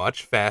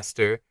much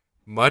faster,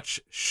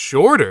 much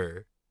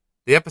shorter.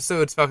 The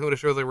episodes Falcon and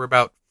Winter Soldier were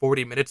about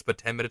 40 minutes, but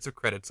 10 minutes of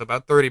credits. So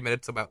about 30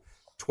 minutes, about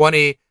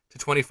 20 to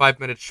 25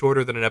 minutes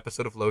shorter than an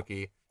episode of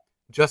Loki.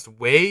 Just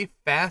way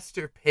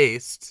faster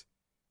paced,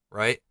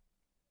 right?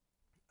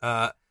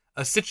 A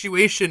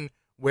situation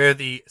where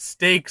the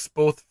stakes,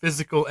 both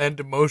physical and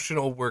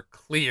emotional, were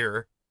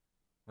clear,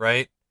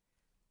 right?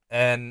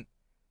 And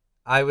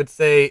I would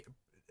say,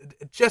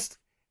 just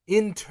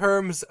in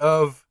terms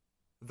of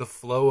the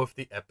flow of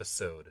the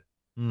episode,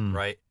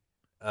 right?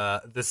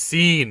 The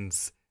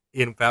scenes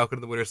in Falcon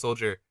and the Winter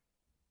Soldier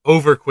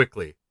over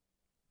quickly.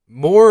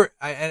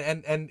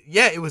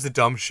 yeah, it was a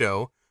dumb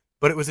show,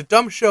 but it was a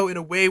dumb show in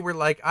a way where,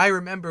 like, I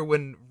remember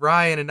when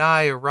Ryan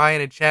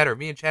and Chad, or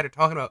me and Chad are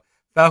talking about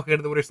Falcon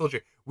and the Winter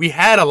Soldier, we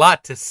had a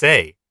lot to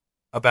say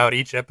about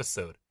each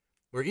episode.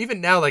 Where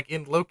even now, like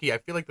in Loki, I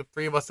feel like the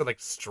three of us are like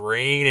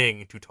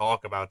straining to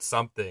talk about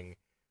something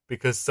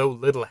because so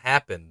little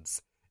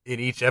happens in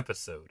each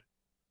episode.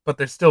 But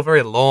they're still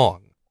very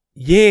long.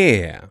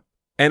 Yeah.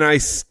 And I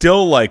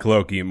still like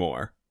Loki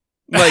more.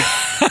 Like,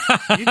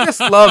 you just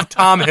love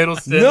Tom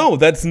Hiddleston. No,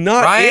 that's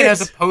not Ryan it.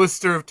 has a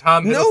poster of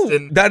Tom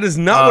Hiddleston. No, that is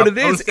not what it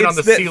is. Posted on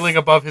the ceiling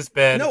above his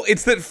bed. No,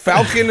 it's that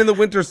Falcon and the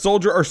Winter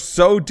Soldier are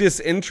so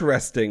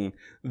disinteresting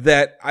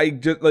that I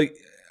just like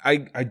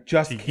I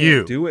just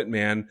can't do it,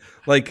 man.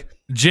 Like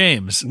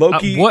James,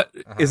 Loki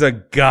is a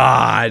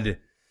god.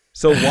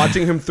 So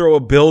watching him throw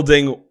a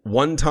building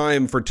one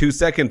time for 2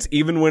 seconds,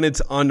 even when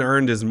it's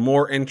unearned, is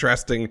more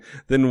interesting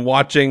than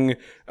watching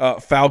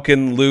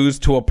Falcon lose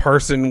to a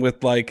person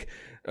with like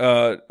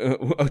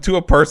to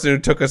a person who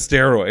took a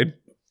steroid.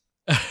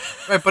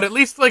 Right, but at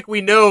least like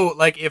we know,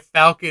 like if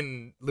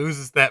Falcon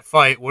loses that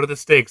fight, what are the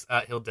stakes?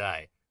 He'll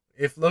die.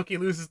 If Loki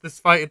loses this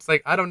fight, it's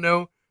like, I don't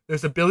know.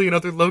 There's a billion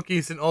other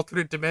Lokis in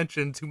alternate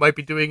dimensions who might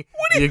be doing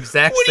the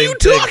exact same thing.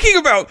 What are you talking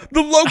about?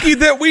 The Loki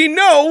that we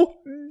know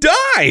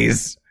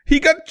dies. He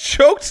got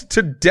choked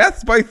to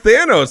death by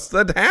Thanos.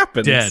 That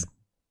happens. Dead.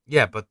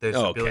 Yeah, but there's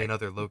a billion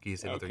other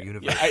Lokis in other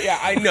universes. Yeah,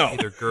 I know.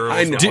 Either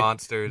girls or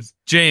monsters.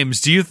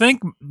 James, do you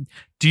think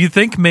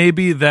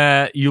maybe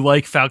that you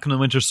like Falcon and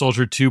Winter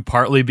Soldier 2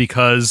 partly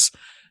because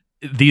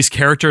these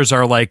characters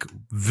are like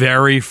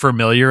very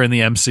familiar in the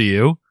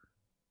MCU?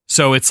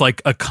 So it's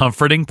like a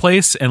comforting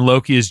place, and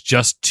Loki is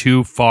just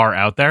too far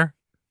out there.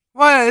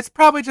 Well, it's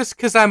probably just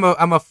because I'm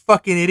a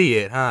fucking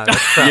idiot, huh?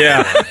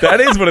 Yeah, that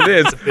is what it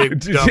is. Big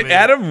dummy.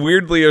 Adam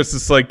weirdly is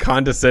just like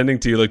condescending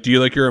to you. Like, do you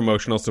like your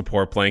emotional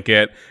support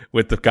blanket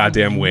with the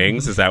goddamn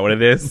wings? Is that what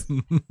it is?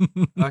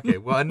 Okay,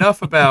 well,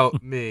 enough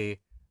about me.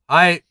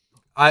 I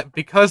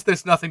because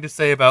there's nothing to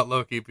say about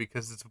Loki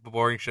because it's a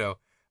boring show.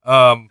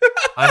 I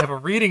have a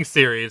reading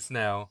series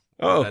now.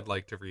 Oh, I'd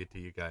like to read to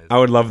you guys. I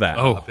would love that.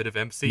 A bit of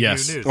MCU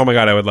news. Oh my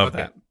god, I would love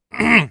that.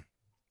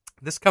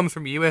 This comes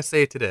from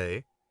USA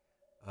Today.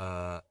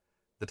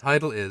 The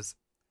title is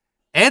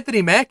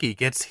Anthony Mackie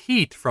gets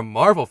heat from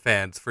Marvel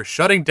fans for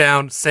shutting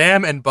down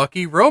Sam and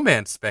Bucky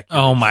romance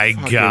speculation. Oh my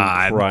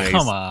god. Christ.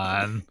 Come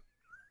on.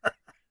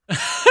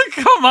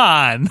 Come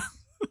on.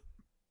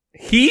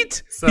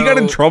 Heat? He got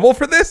in trouble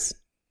for this?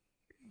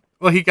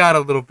 Well, he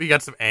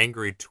got some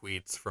angry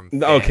tweets from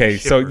fans. Okay,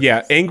 so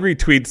yeah, angry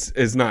tweets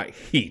is not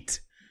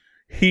heat.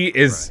 He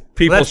is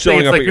people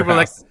showing up at your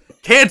house.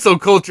 Like, cancel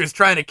culture is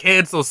trying to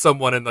cancel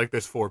someone, and like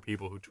there's 4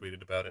 people who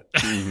tweeted about it.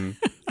 Mm-hmm.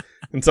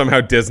 And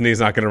somehow Disney's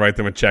not going to write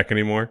them a check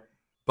anymore.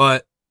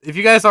 But if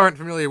you guys aren't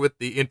familiar with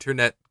the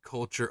internet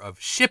culture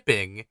of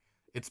shipping,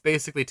 it's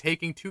basically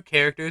taking 2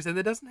 characters, and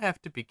it doesn't have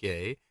to be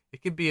gay.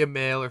 It could be a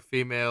male or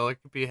female.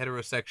 It could be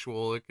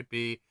heterosexual. It could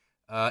be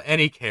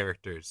any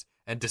characters.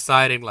 And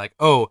deciding like,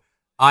 oh,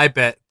 I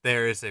bet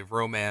there is a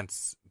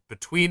romance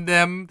between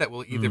them that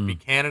will either be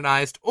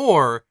canonized,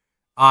 or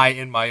I,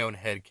 in my own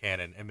head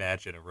canon,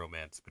 imagine a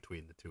romance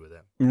between the 2 of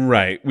them.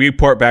 Right. We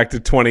port back to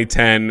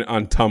 2010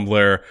 on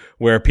Tumblr,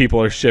 where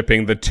people are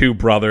shipping the 2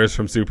 brothers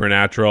from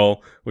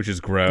Supernatural, which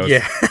is gross.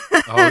 Yeah.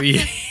 Oh,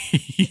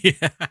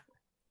 yeah.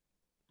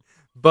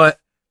 But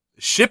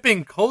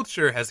shipping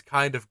culture has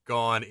kind of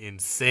gone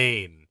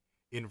insane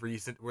in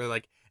recent, where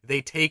like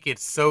they take it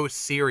so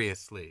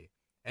seriously.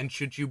 And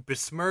should you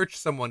besmirch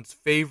someone's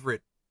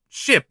favorite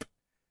ship,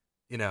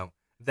 you know,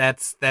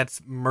 that's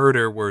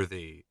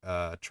murder-worthy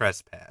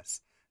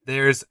trespass.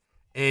 There's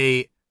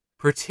a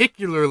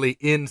particularly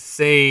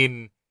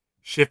insane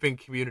shipping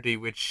community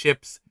which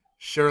ships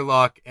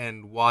Sherlock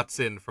and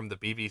Watson from the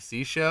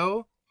BBC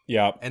show.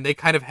 Yeah. And they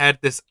kind of had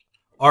this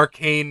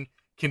arcane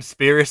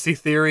conspiracy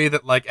theory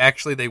that, like,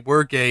 actually they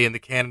were gay in the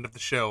canon of the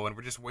show, and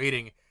we're just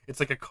waiting. It's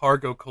like a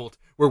cargo cult.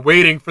 We're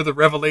waiting for the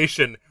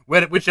revelation.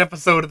 Which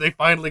episode are they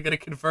finally going to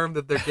confirm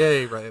that they're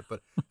gay, right?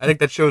 But I think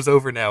that show's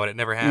over now, and it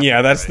never happened.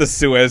 Yeah, that's right? the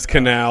Suez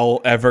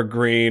Canal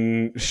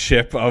evergreen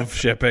ship of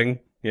shipping.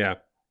 Yeah.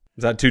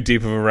 Is that too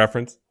deep of a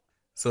reference?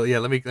 So yeah,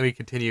 let me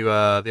continue.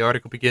 The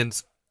article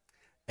begins.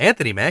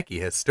 Anthony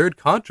Mackie has stirred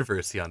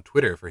controversy on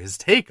Twitter for his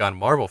take on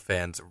Marvel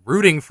fans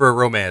rooting for a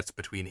romance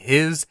between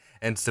his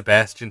and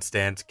Sebastian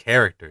Stan's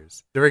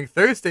characters. During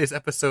Thursday's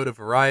episode of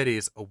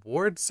Variety's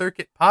Award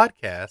Circuit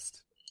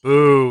podcast,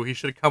 boo, he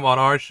should have come on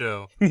our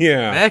show.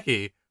 Yeah.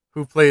 Mackie,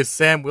 who plays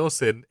Sam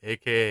Wilson,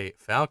 a.k.a.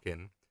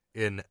 Falcon,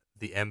 in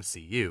the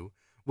MCU,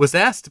 was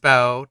asked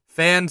about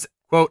fans,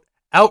 quote,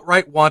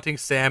 outright wanting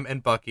Sam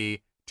and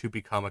Bucky to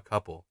become a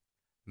couple.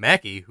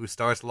 Mackie, who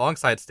stars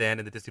alongside Stan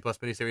in the Disney Plus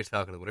miniseries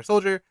Falcon and the Winter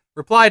Soldier,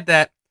 replied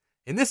that,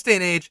 in this day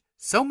and age,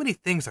 so many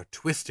things are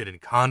twisted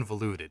and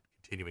convoluted,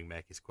 continuing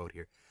Mackie's quote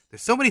here.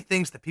 There's so many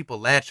things that people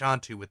latch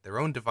onto with their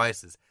own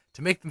devices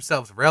to make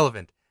themselves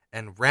relevant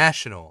and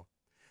rational.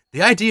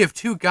 The idea of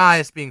 2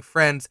 guys being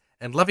friends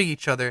and loving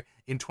each other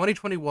in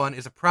 2021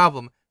 is a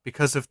problem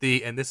because of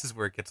the, and this is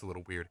where it gets a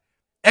little weird,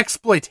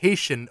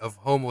 exploitation of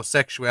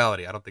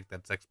homosexuality. I don't think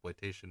that's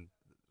exploitation.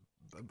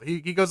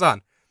 He goes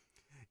on.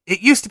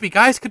 It used to be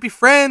guys could be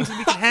friends and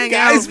we could hang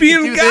out. Guys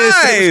being guys.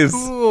 It was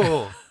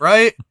cool,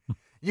 right?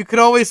 You could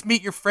always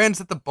meet your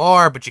friends at the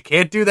bar, but you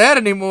can't do that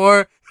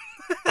anymore.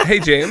 Hey,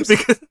 James.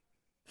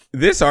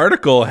 This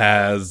article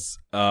has,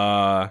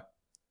 I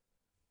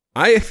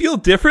feel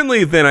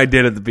differently than I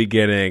did at the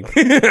beginning.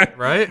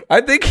 Right?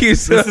 I think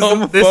he's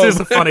homophobe. This is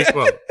a funny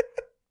quote.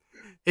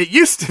 It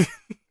used to.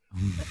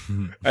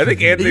 I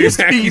think Anthony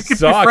Mackie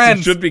sucks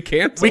and should be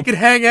canceled. We could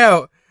hang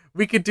out.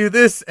 We could do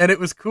this, and it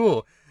was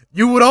cool.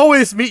 You would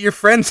always meet your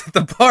friends at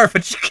the bar,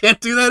 but you can't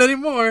do that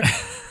anymore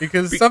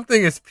because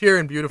something is pure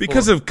and beautiful.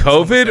 Because of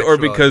COVID or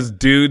because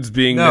dudes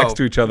being next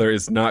to each other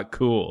is not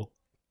cool?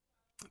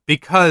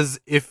 Because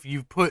if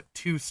you put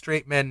two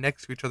straight men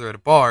next to each other at a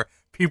bar,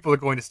 people are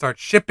going to start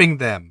shipping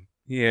them.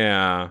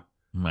 Yeah.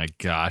 My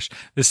gosh.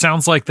 This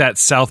sounds like that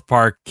South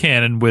Park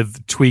canon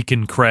with Tweak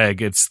and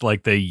Craig. It's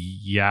like the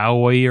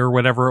yaoi or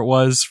whatever it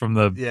was from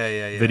the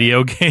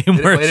video game.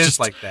 It is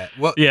like that.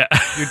 Well, yeah.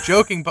 You're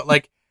joking, but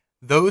like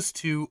those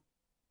two,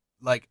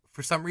 like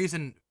for some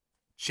reason,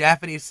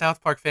 Japanese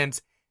South Park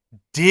fans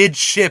did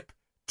ship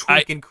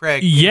Tweak and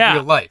Craig in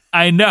real life.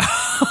 I know.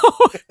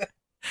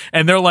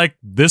 And they're like,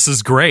 this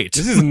is great.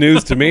 This is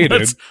news to me,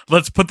 dude.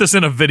 Let's put this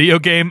in a video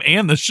game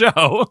and the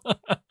show.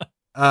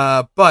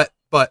 But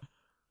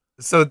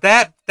so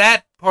that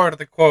part of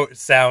the quote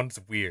sounds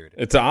weird.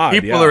 It's odd.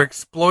 People are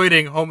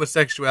exploiting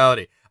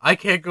homosexuality. I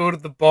can't go to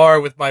the bar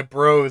with my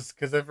bros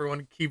because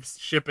everyone keeps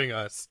shipping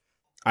us.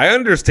 I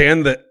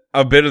understand that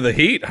a bit of the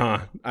heat, huh?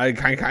 I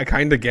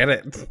kind of get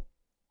it.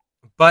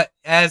 But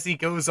as he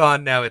goes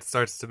on now, he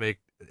starts to make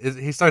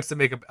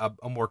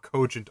a more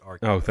cogent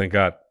argument. Oh, thank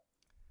God.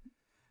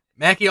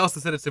 Mackie also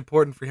said it's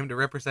important for him to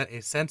represent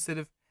a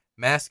sensitive,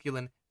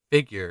 masculine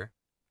figure,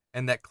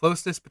 and that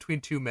closeness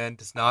between two men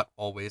does not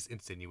always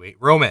insinuate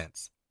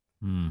romance.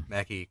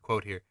 Mackie,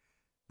 quote here,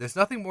 "There's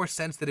nothing more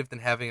sensitive than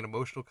having an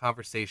emotional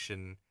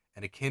conversation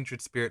and a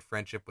kindred spirit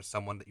friendship with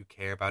someone that you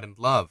care about and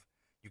love.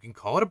 You can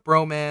call it a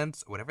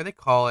bromance or whatever they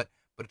call it,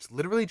 but it's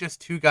literally just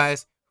two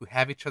guys who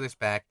have each other's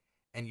back,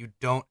 and you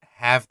don't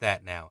have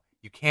that now.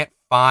 You can't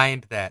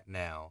find that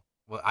now."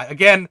 Well,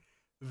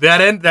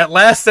 that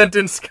last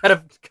sentence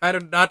kind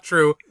of not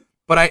true,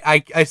 but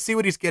I see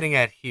what he's getting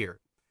at here.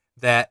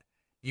 That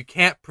you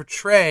can't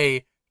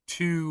portray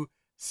two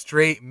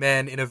straight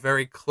men in a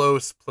very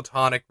close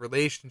platonic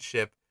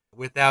relationship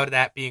without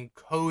that being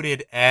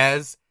coded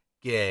as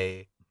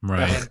gay.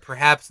 Right. And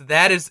perhaps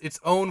that is its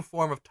own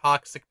form of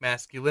toxic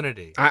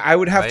masculinity. I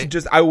would have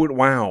to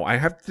I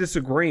have to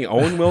disagree.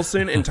 Owen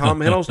Wilson and Tom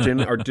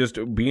Hiddleston are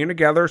just being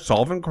together,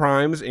 solving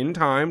crimes in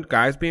time,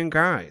 guys being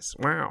guys.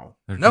 Wow.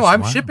 No,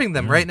 I'm shipping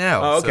them right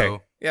now. Oh, okay.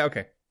 So. Yeah,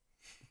 okay.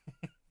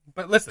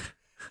 But listen,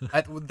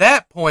 at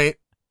that point,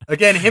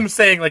 again, him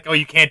saying like, "Oh,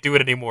 you can't do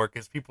it anymore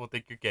because people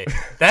think you're gay."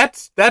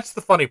 That's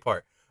the funny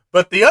part.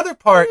 But the other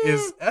part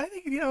is, I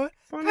think,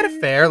 kind of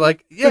fair.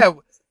 Like, yeah,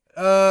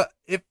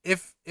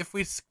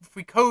 if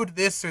we code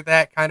this or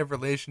that kind of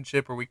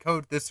relationship, or we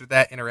code this or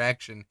that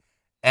interaction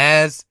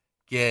as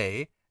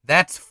gay,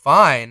 that's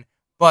fine.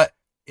 But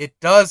it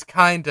does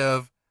kind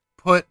of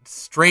put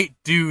straight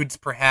dudes,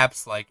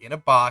 perhaps, like in a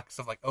box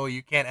of like, "Oh,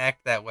 you can't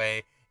act that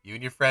way. You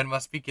and your friend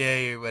must be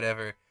gay," or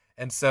whatever.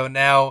 And so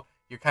now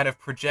you're kind of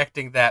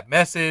projecting that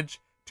message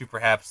to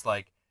perhaps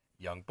like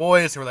young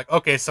boys who are like,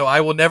 "Okay, so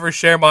I will never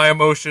share my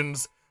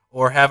emotions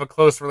or have a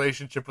close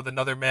relationship with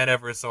another man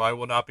ever, so I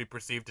will not be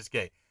perceived as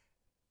gay."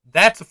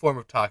 That's a form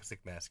of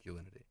toxic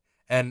masculinity.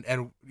 And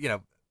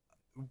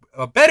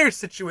a better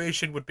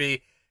situation would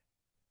be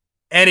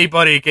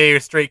anybody, gay or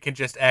straight, can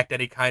just act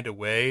any kind of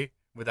way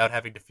without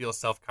having to feel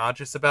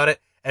self-conscious about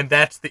it. And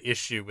that's the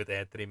issue with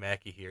Anthony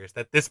Mackie here, is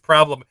that this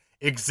problem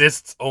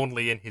exists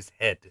only in his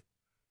head.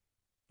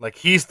 Like,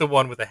 he's the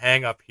one with a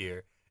hang-up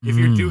here. If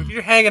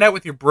you're hanging out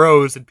with your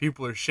bros and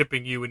people are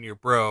shipping you and your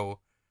bro,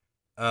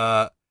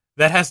 that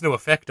has no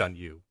effect on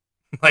you.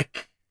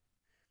 Like,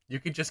 you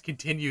can just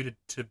continue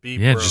to be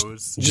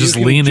bros. Just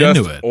lean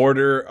into it.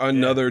 Order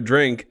another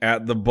drink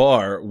at the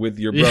bar with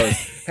your bros.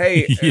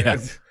 Hey,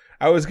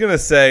 I was going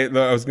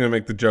to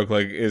make the joke,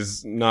 like,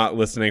 is not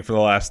listening for the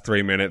last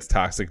 3 minutes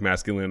toxic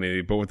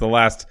masculinity, but with the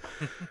last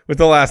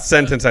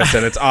sentence I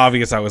said, it's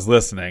obvious I was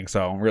listening,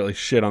 so I'm really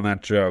shit on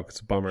that joke. It's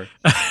a bummer.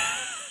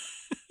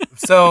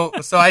 So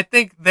I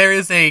think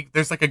there's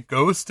like a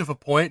ghost of a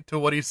point to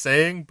what he's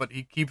saying, but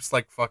he keeps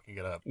like fucking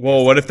it up.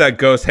 Well, what if that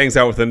ghost hangs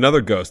out with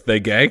another ghost? They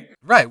gay?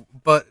 Right,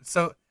 but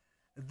so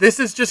this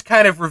is just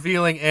kind of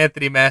revealing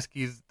Anthony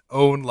Mackie's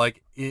own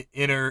like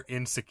inner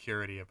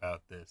insecurity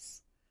about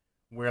this.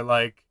 Where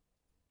like,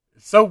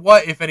 so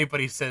what if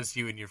anybody says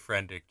you and your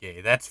friend are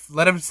gay?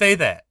 Let him say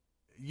that.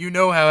 You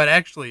know how it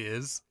actually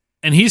is.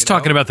 And he's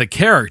talking about the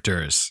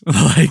characters.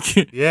 Like,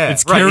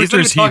 it's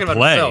characters he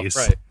plays.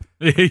 Right.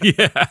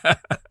 Yeah.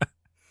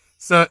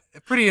 So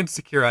pretty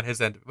insecure on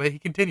his end, but he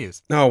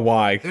continues. Oh,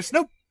 why? There's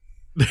no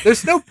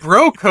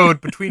bro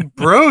code between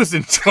bros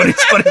in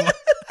 2021.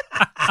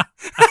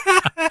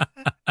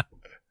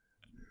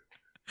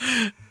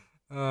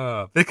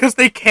 Because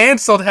they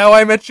canceled How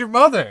I Met Your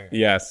Mother.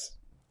 Yes.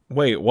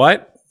 Wait,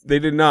 what? They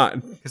did not.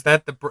 Is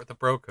that the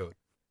bro code?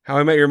 How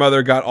I Met Your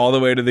Mother got all the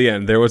way to the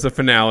end. There was a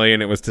finale,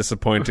 and it was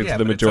disappointing to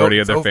the majority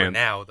of their fans.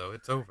 Now, though,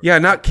 it's over. Yeah,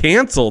 not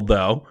canceled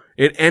though.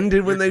 It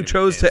ended when they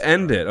chose to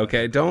end it.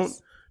 Okay, don't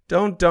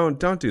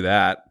do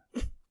that.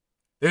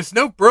 There's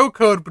no bro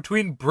code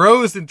between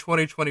bros in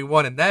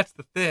 2021, and that's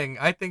the thing.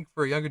 I think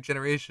for a younger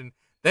generation,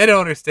 they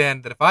don't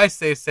understand that if I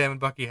say Sam and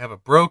Bucky have a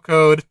bro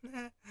code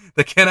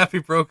that cannot be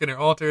broken or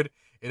altered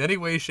in any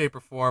way, shape, or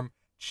form,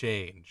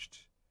 changed.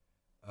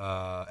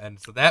 And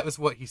so that was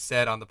what he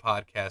said on the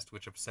podcast,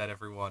 which upset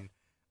everyone.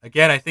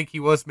 Again, I think he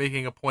was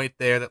making a point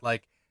there that,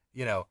 like,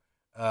 you know,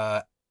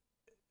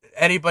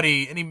 any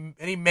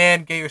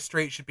man, gay or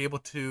straight, should be able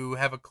to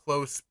have a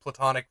close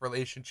platonic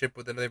relationship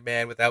with another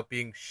man without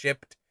being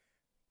shipped,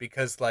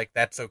 because, like,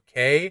 that's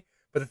okay.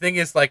 But the thing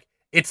is, like,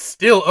 it's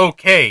still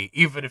okay,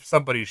 even if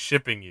somebody's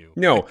shipping you.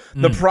 No,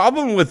 the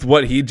problem with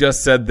what he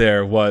just said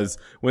there was,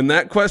 when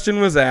that question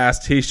was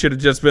asked, he should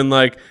have just been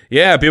like,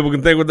 yeah, people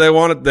can think what they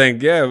want to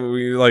think. Yeah,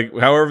 like,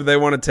 however they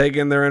want to take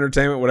in their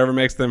entertainment, whatever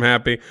makes them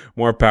happy,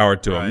 more power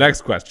to them.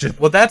 Next question.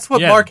 Well, that's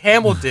what Mark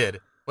Hamill did.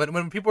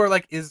 When people are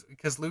like,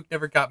 because Luke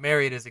never got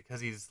married, is it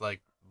because he's like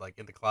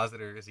in the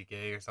closet, or is he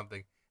gay or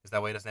something? Is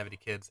that why he doesn't have any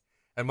kids?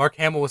 And Mark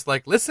Hamill was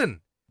like,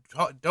 listen,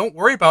 don't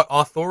worry about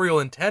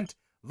authorial intent.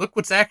 Look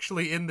what's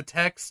actually in the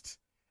text,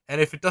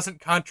 and if it doesn't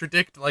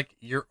contradict, like,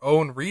 your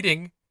own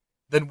reading,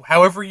 then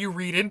however you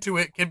read into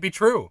it can be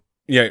true.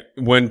 Yeah,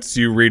 once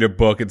you read a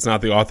book, it's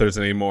not the author's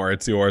anymore,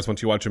 it's yours.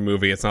 Once you watch a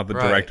movie, it's not the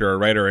director or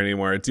writer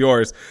anymore, it's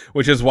yours.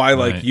 Which is why,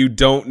 like, you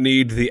don't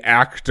need the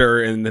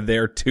actor and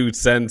their 2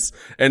 cents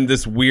and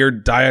this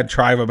weird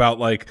diatribe about,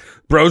 like,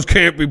 bros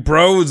can't be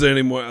bros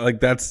anymore. Like,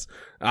 that's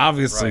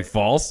obviously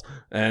false.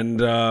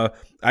 And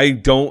I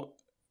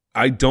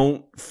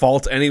don't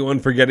fault anyone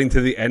for getting to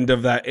the end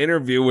of that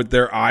interview with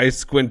their eyes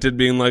squinted,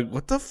 being like,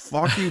 what the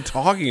fuck are you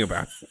talking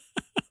about?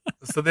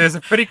 So there's a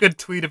pretty good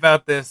tweet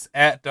about this.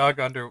 At Dog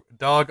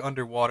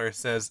Underwater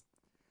says,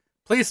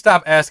 please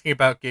stop asking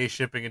about gay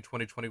shipping in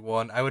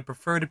 2021. I would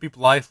prefer to be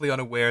blithely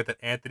unaware that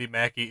Anthony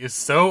Mackie is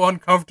so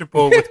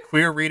uncomfortable with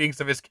queer readings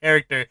of his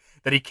character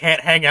that he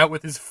can't hang out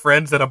with his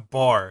friends at a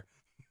bar.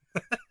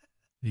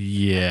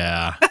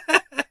 Yeah.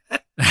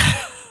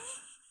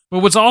 But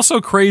what's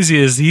also crazy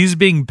is he's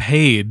being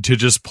paid to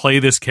just play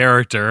this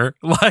character.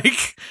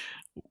 Like,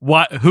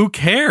 what? Who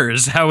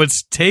cares how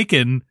it's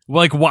taken?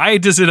 Like, why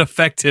does it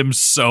affect him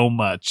so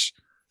much?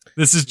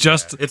 This is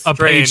just a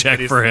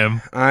paycheck for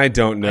him. I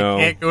don't know. I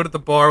can't go to the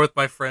bar with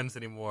my friends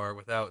anymore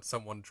without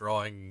someone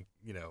drawing,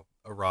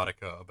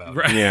 erotica about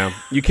it. Yeah.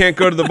 You can't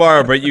go to the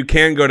bar, but you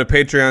can go to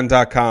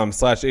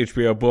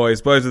patreon.com/HBO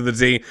Boys. Boys with a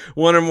Z. $1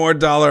 or more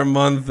a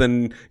month,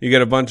 and you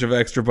get a bunch of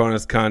extra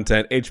bonus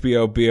content.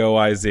 HBO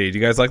BOYZ. Do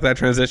you guys like that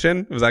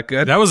transition? Was that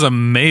good? That was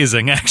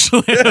amazing,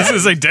 actually. I was gonna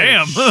say,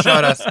 damn.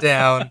 Shut us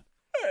down.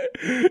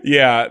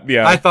 Yeah.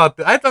 I thought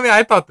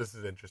this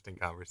is an interesting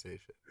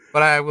conversation.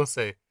 But I will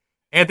say,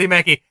 Anthony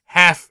Mackie,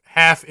 half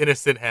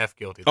innocent, half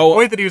guilty. The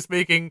point that he was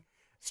making,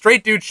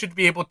 straight dudes should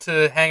be able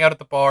to hang out at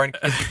the bar and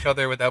kiss each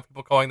other without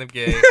people calling them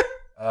gay.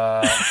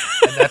 And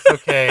that's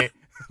okay.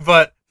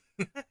 But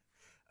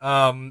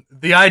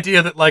the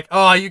idea that, like,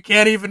 I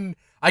can't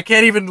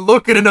even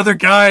look at another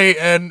guy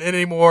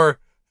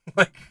anymore.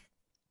 Like,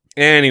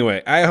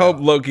 anyway, I hope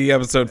Loki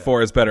episode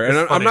 4 is better. And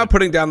I'm not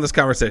putting down this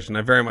conversation.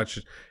 I very much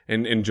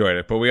enjoyed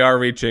it. But we are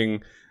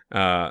reaching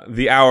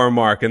the hour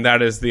mark, and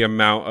that is the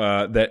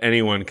amount that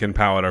anyone can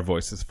palette our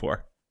voices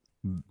for.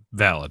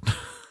 Valid.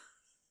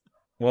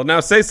 Well, now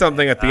say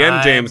something at the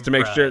end, James, to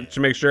make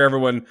sure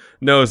everyone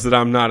knows that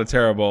I'm not a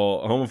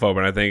terrible homophobe,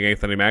 and I think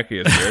Anthony Mackie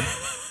is good.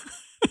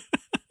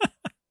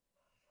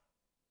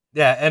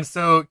 Yeah, and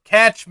so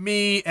catch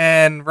me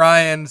and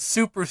Ryan's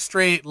super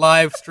straight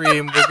live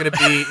stream. We're going to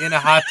be in a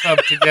hot tub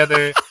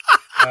together,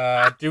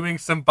 doing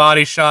some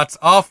body shots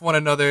off one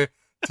another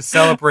to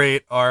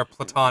celebrate our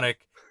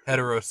platonic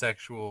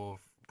heterosexual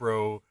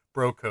bro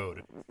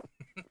code.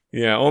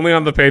 Yeah, only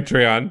on the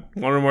Patreon.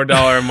 $1 or more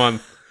a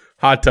month.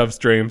 Hot tub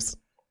streams.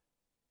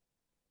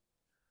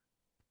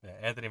 Yeah,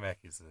 Anthony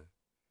Mackie's a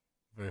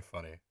very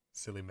funny,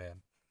 silly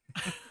man.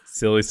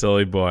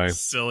 Silly boy.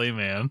 Silly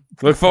man.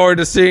 Look forward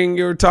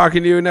to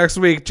talking to you next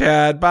week,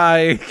 Chad.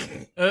 Bye.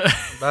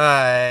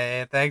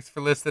 Bye. Thanks for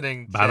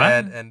listening, Bye-bye.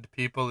 Chad and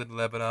people in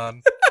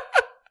Lebanon.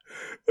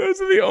 Those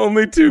are the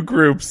only 2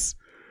 groups.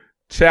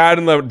 Chad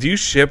and Lebanon. Do you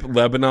ship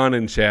Lebanon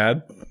and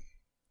Chad?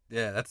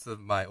 Yeah, that's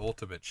my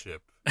ultimate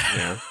ship.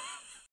 Yeah.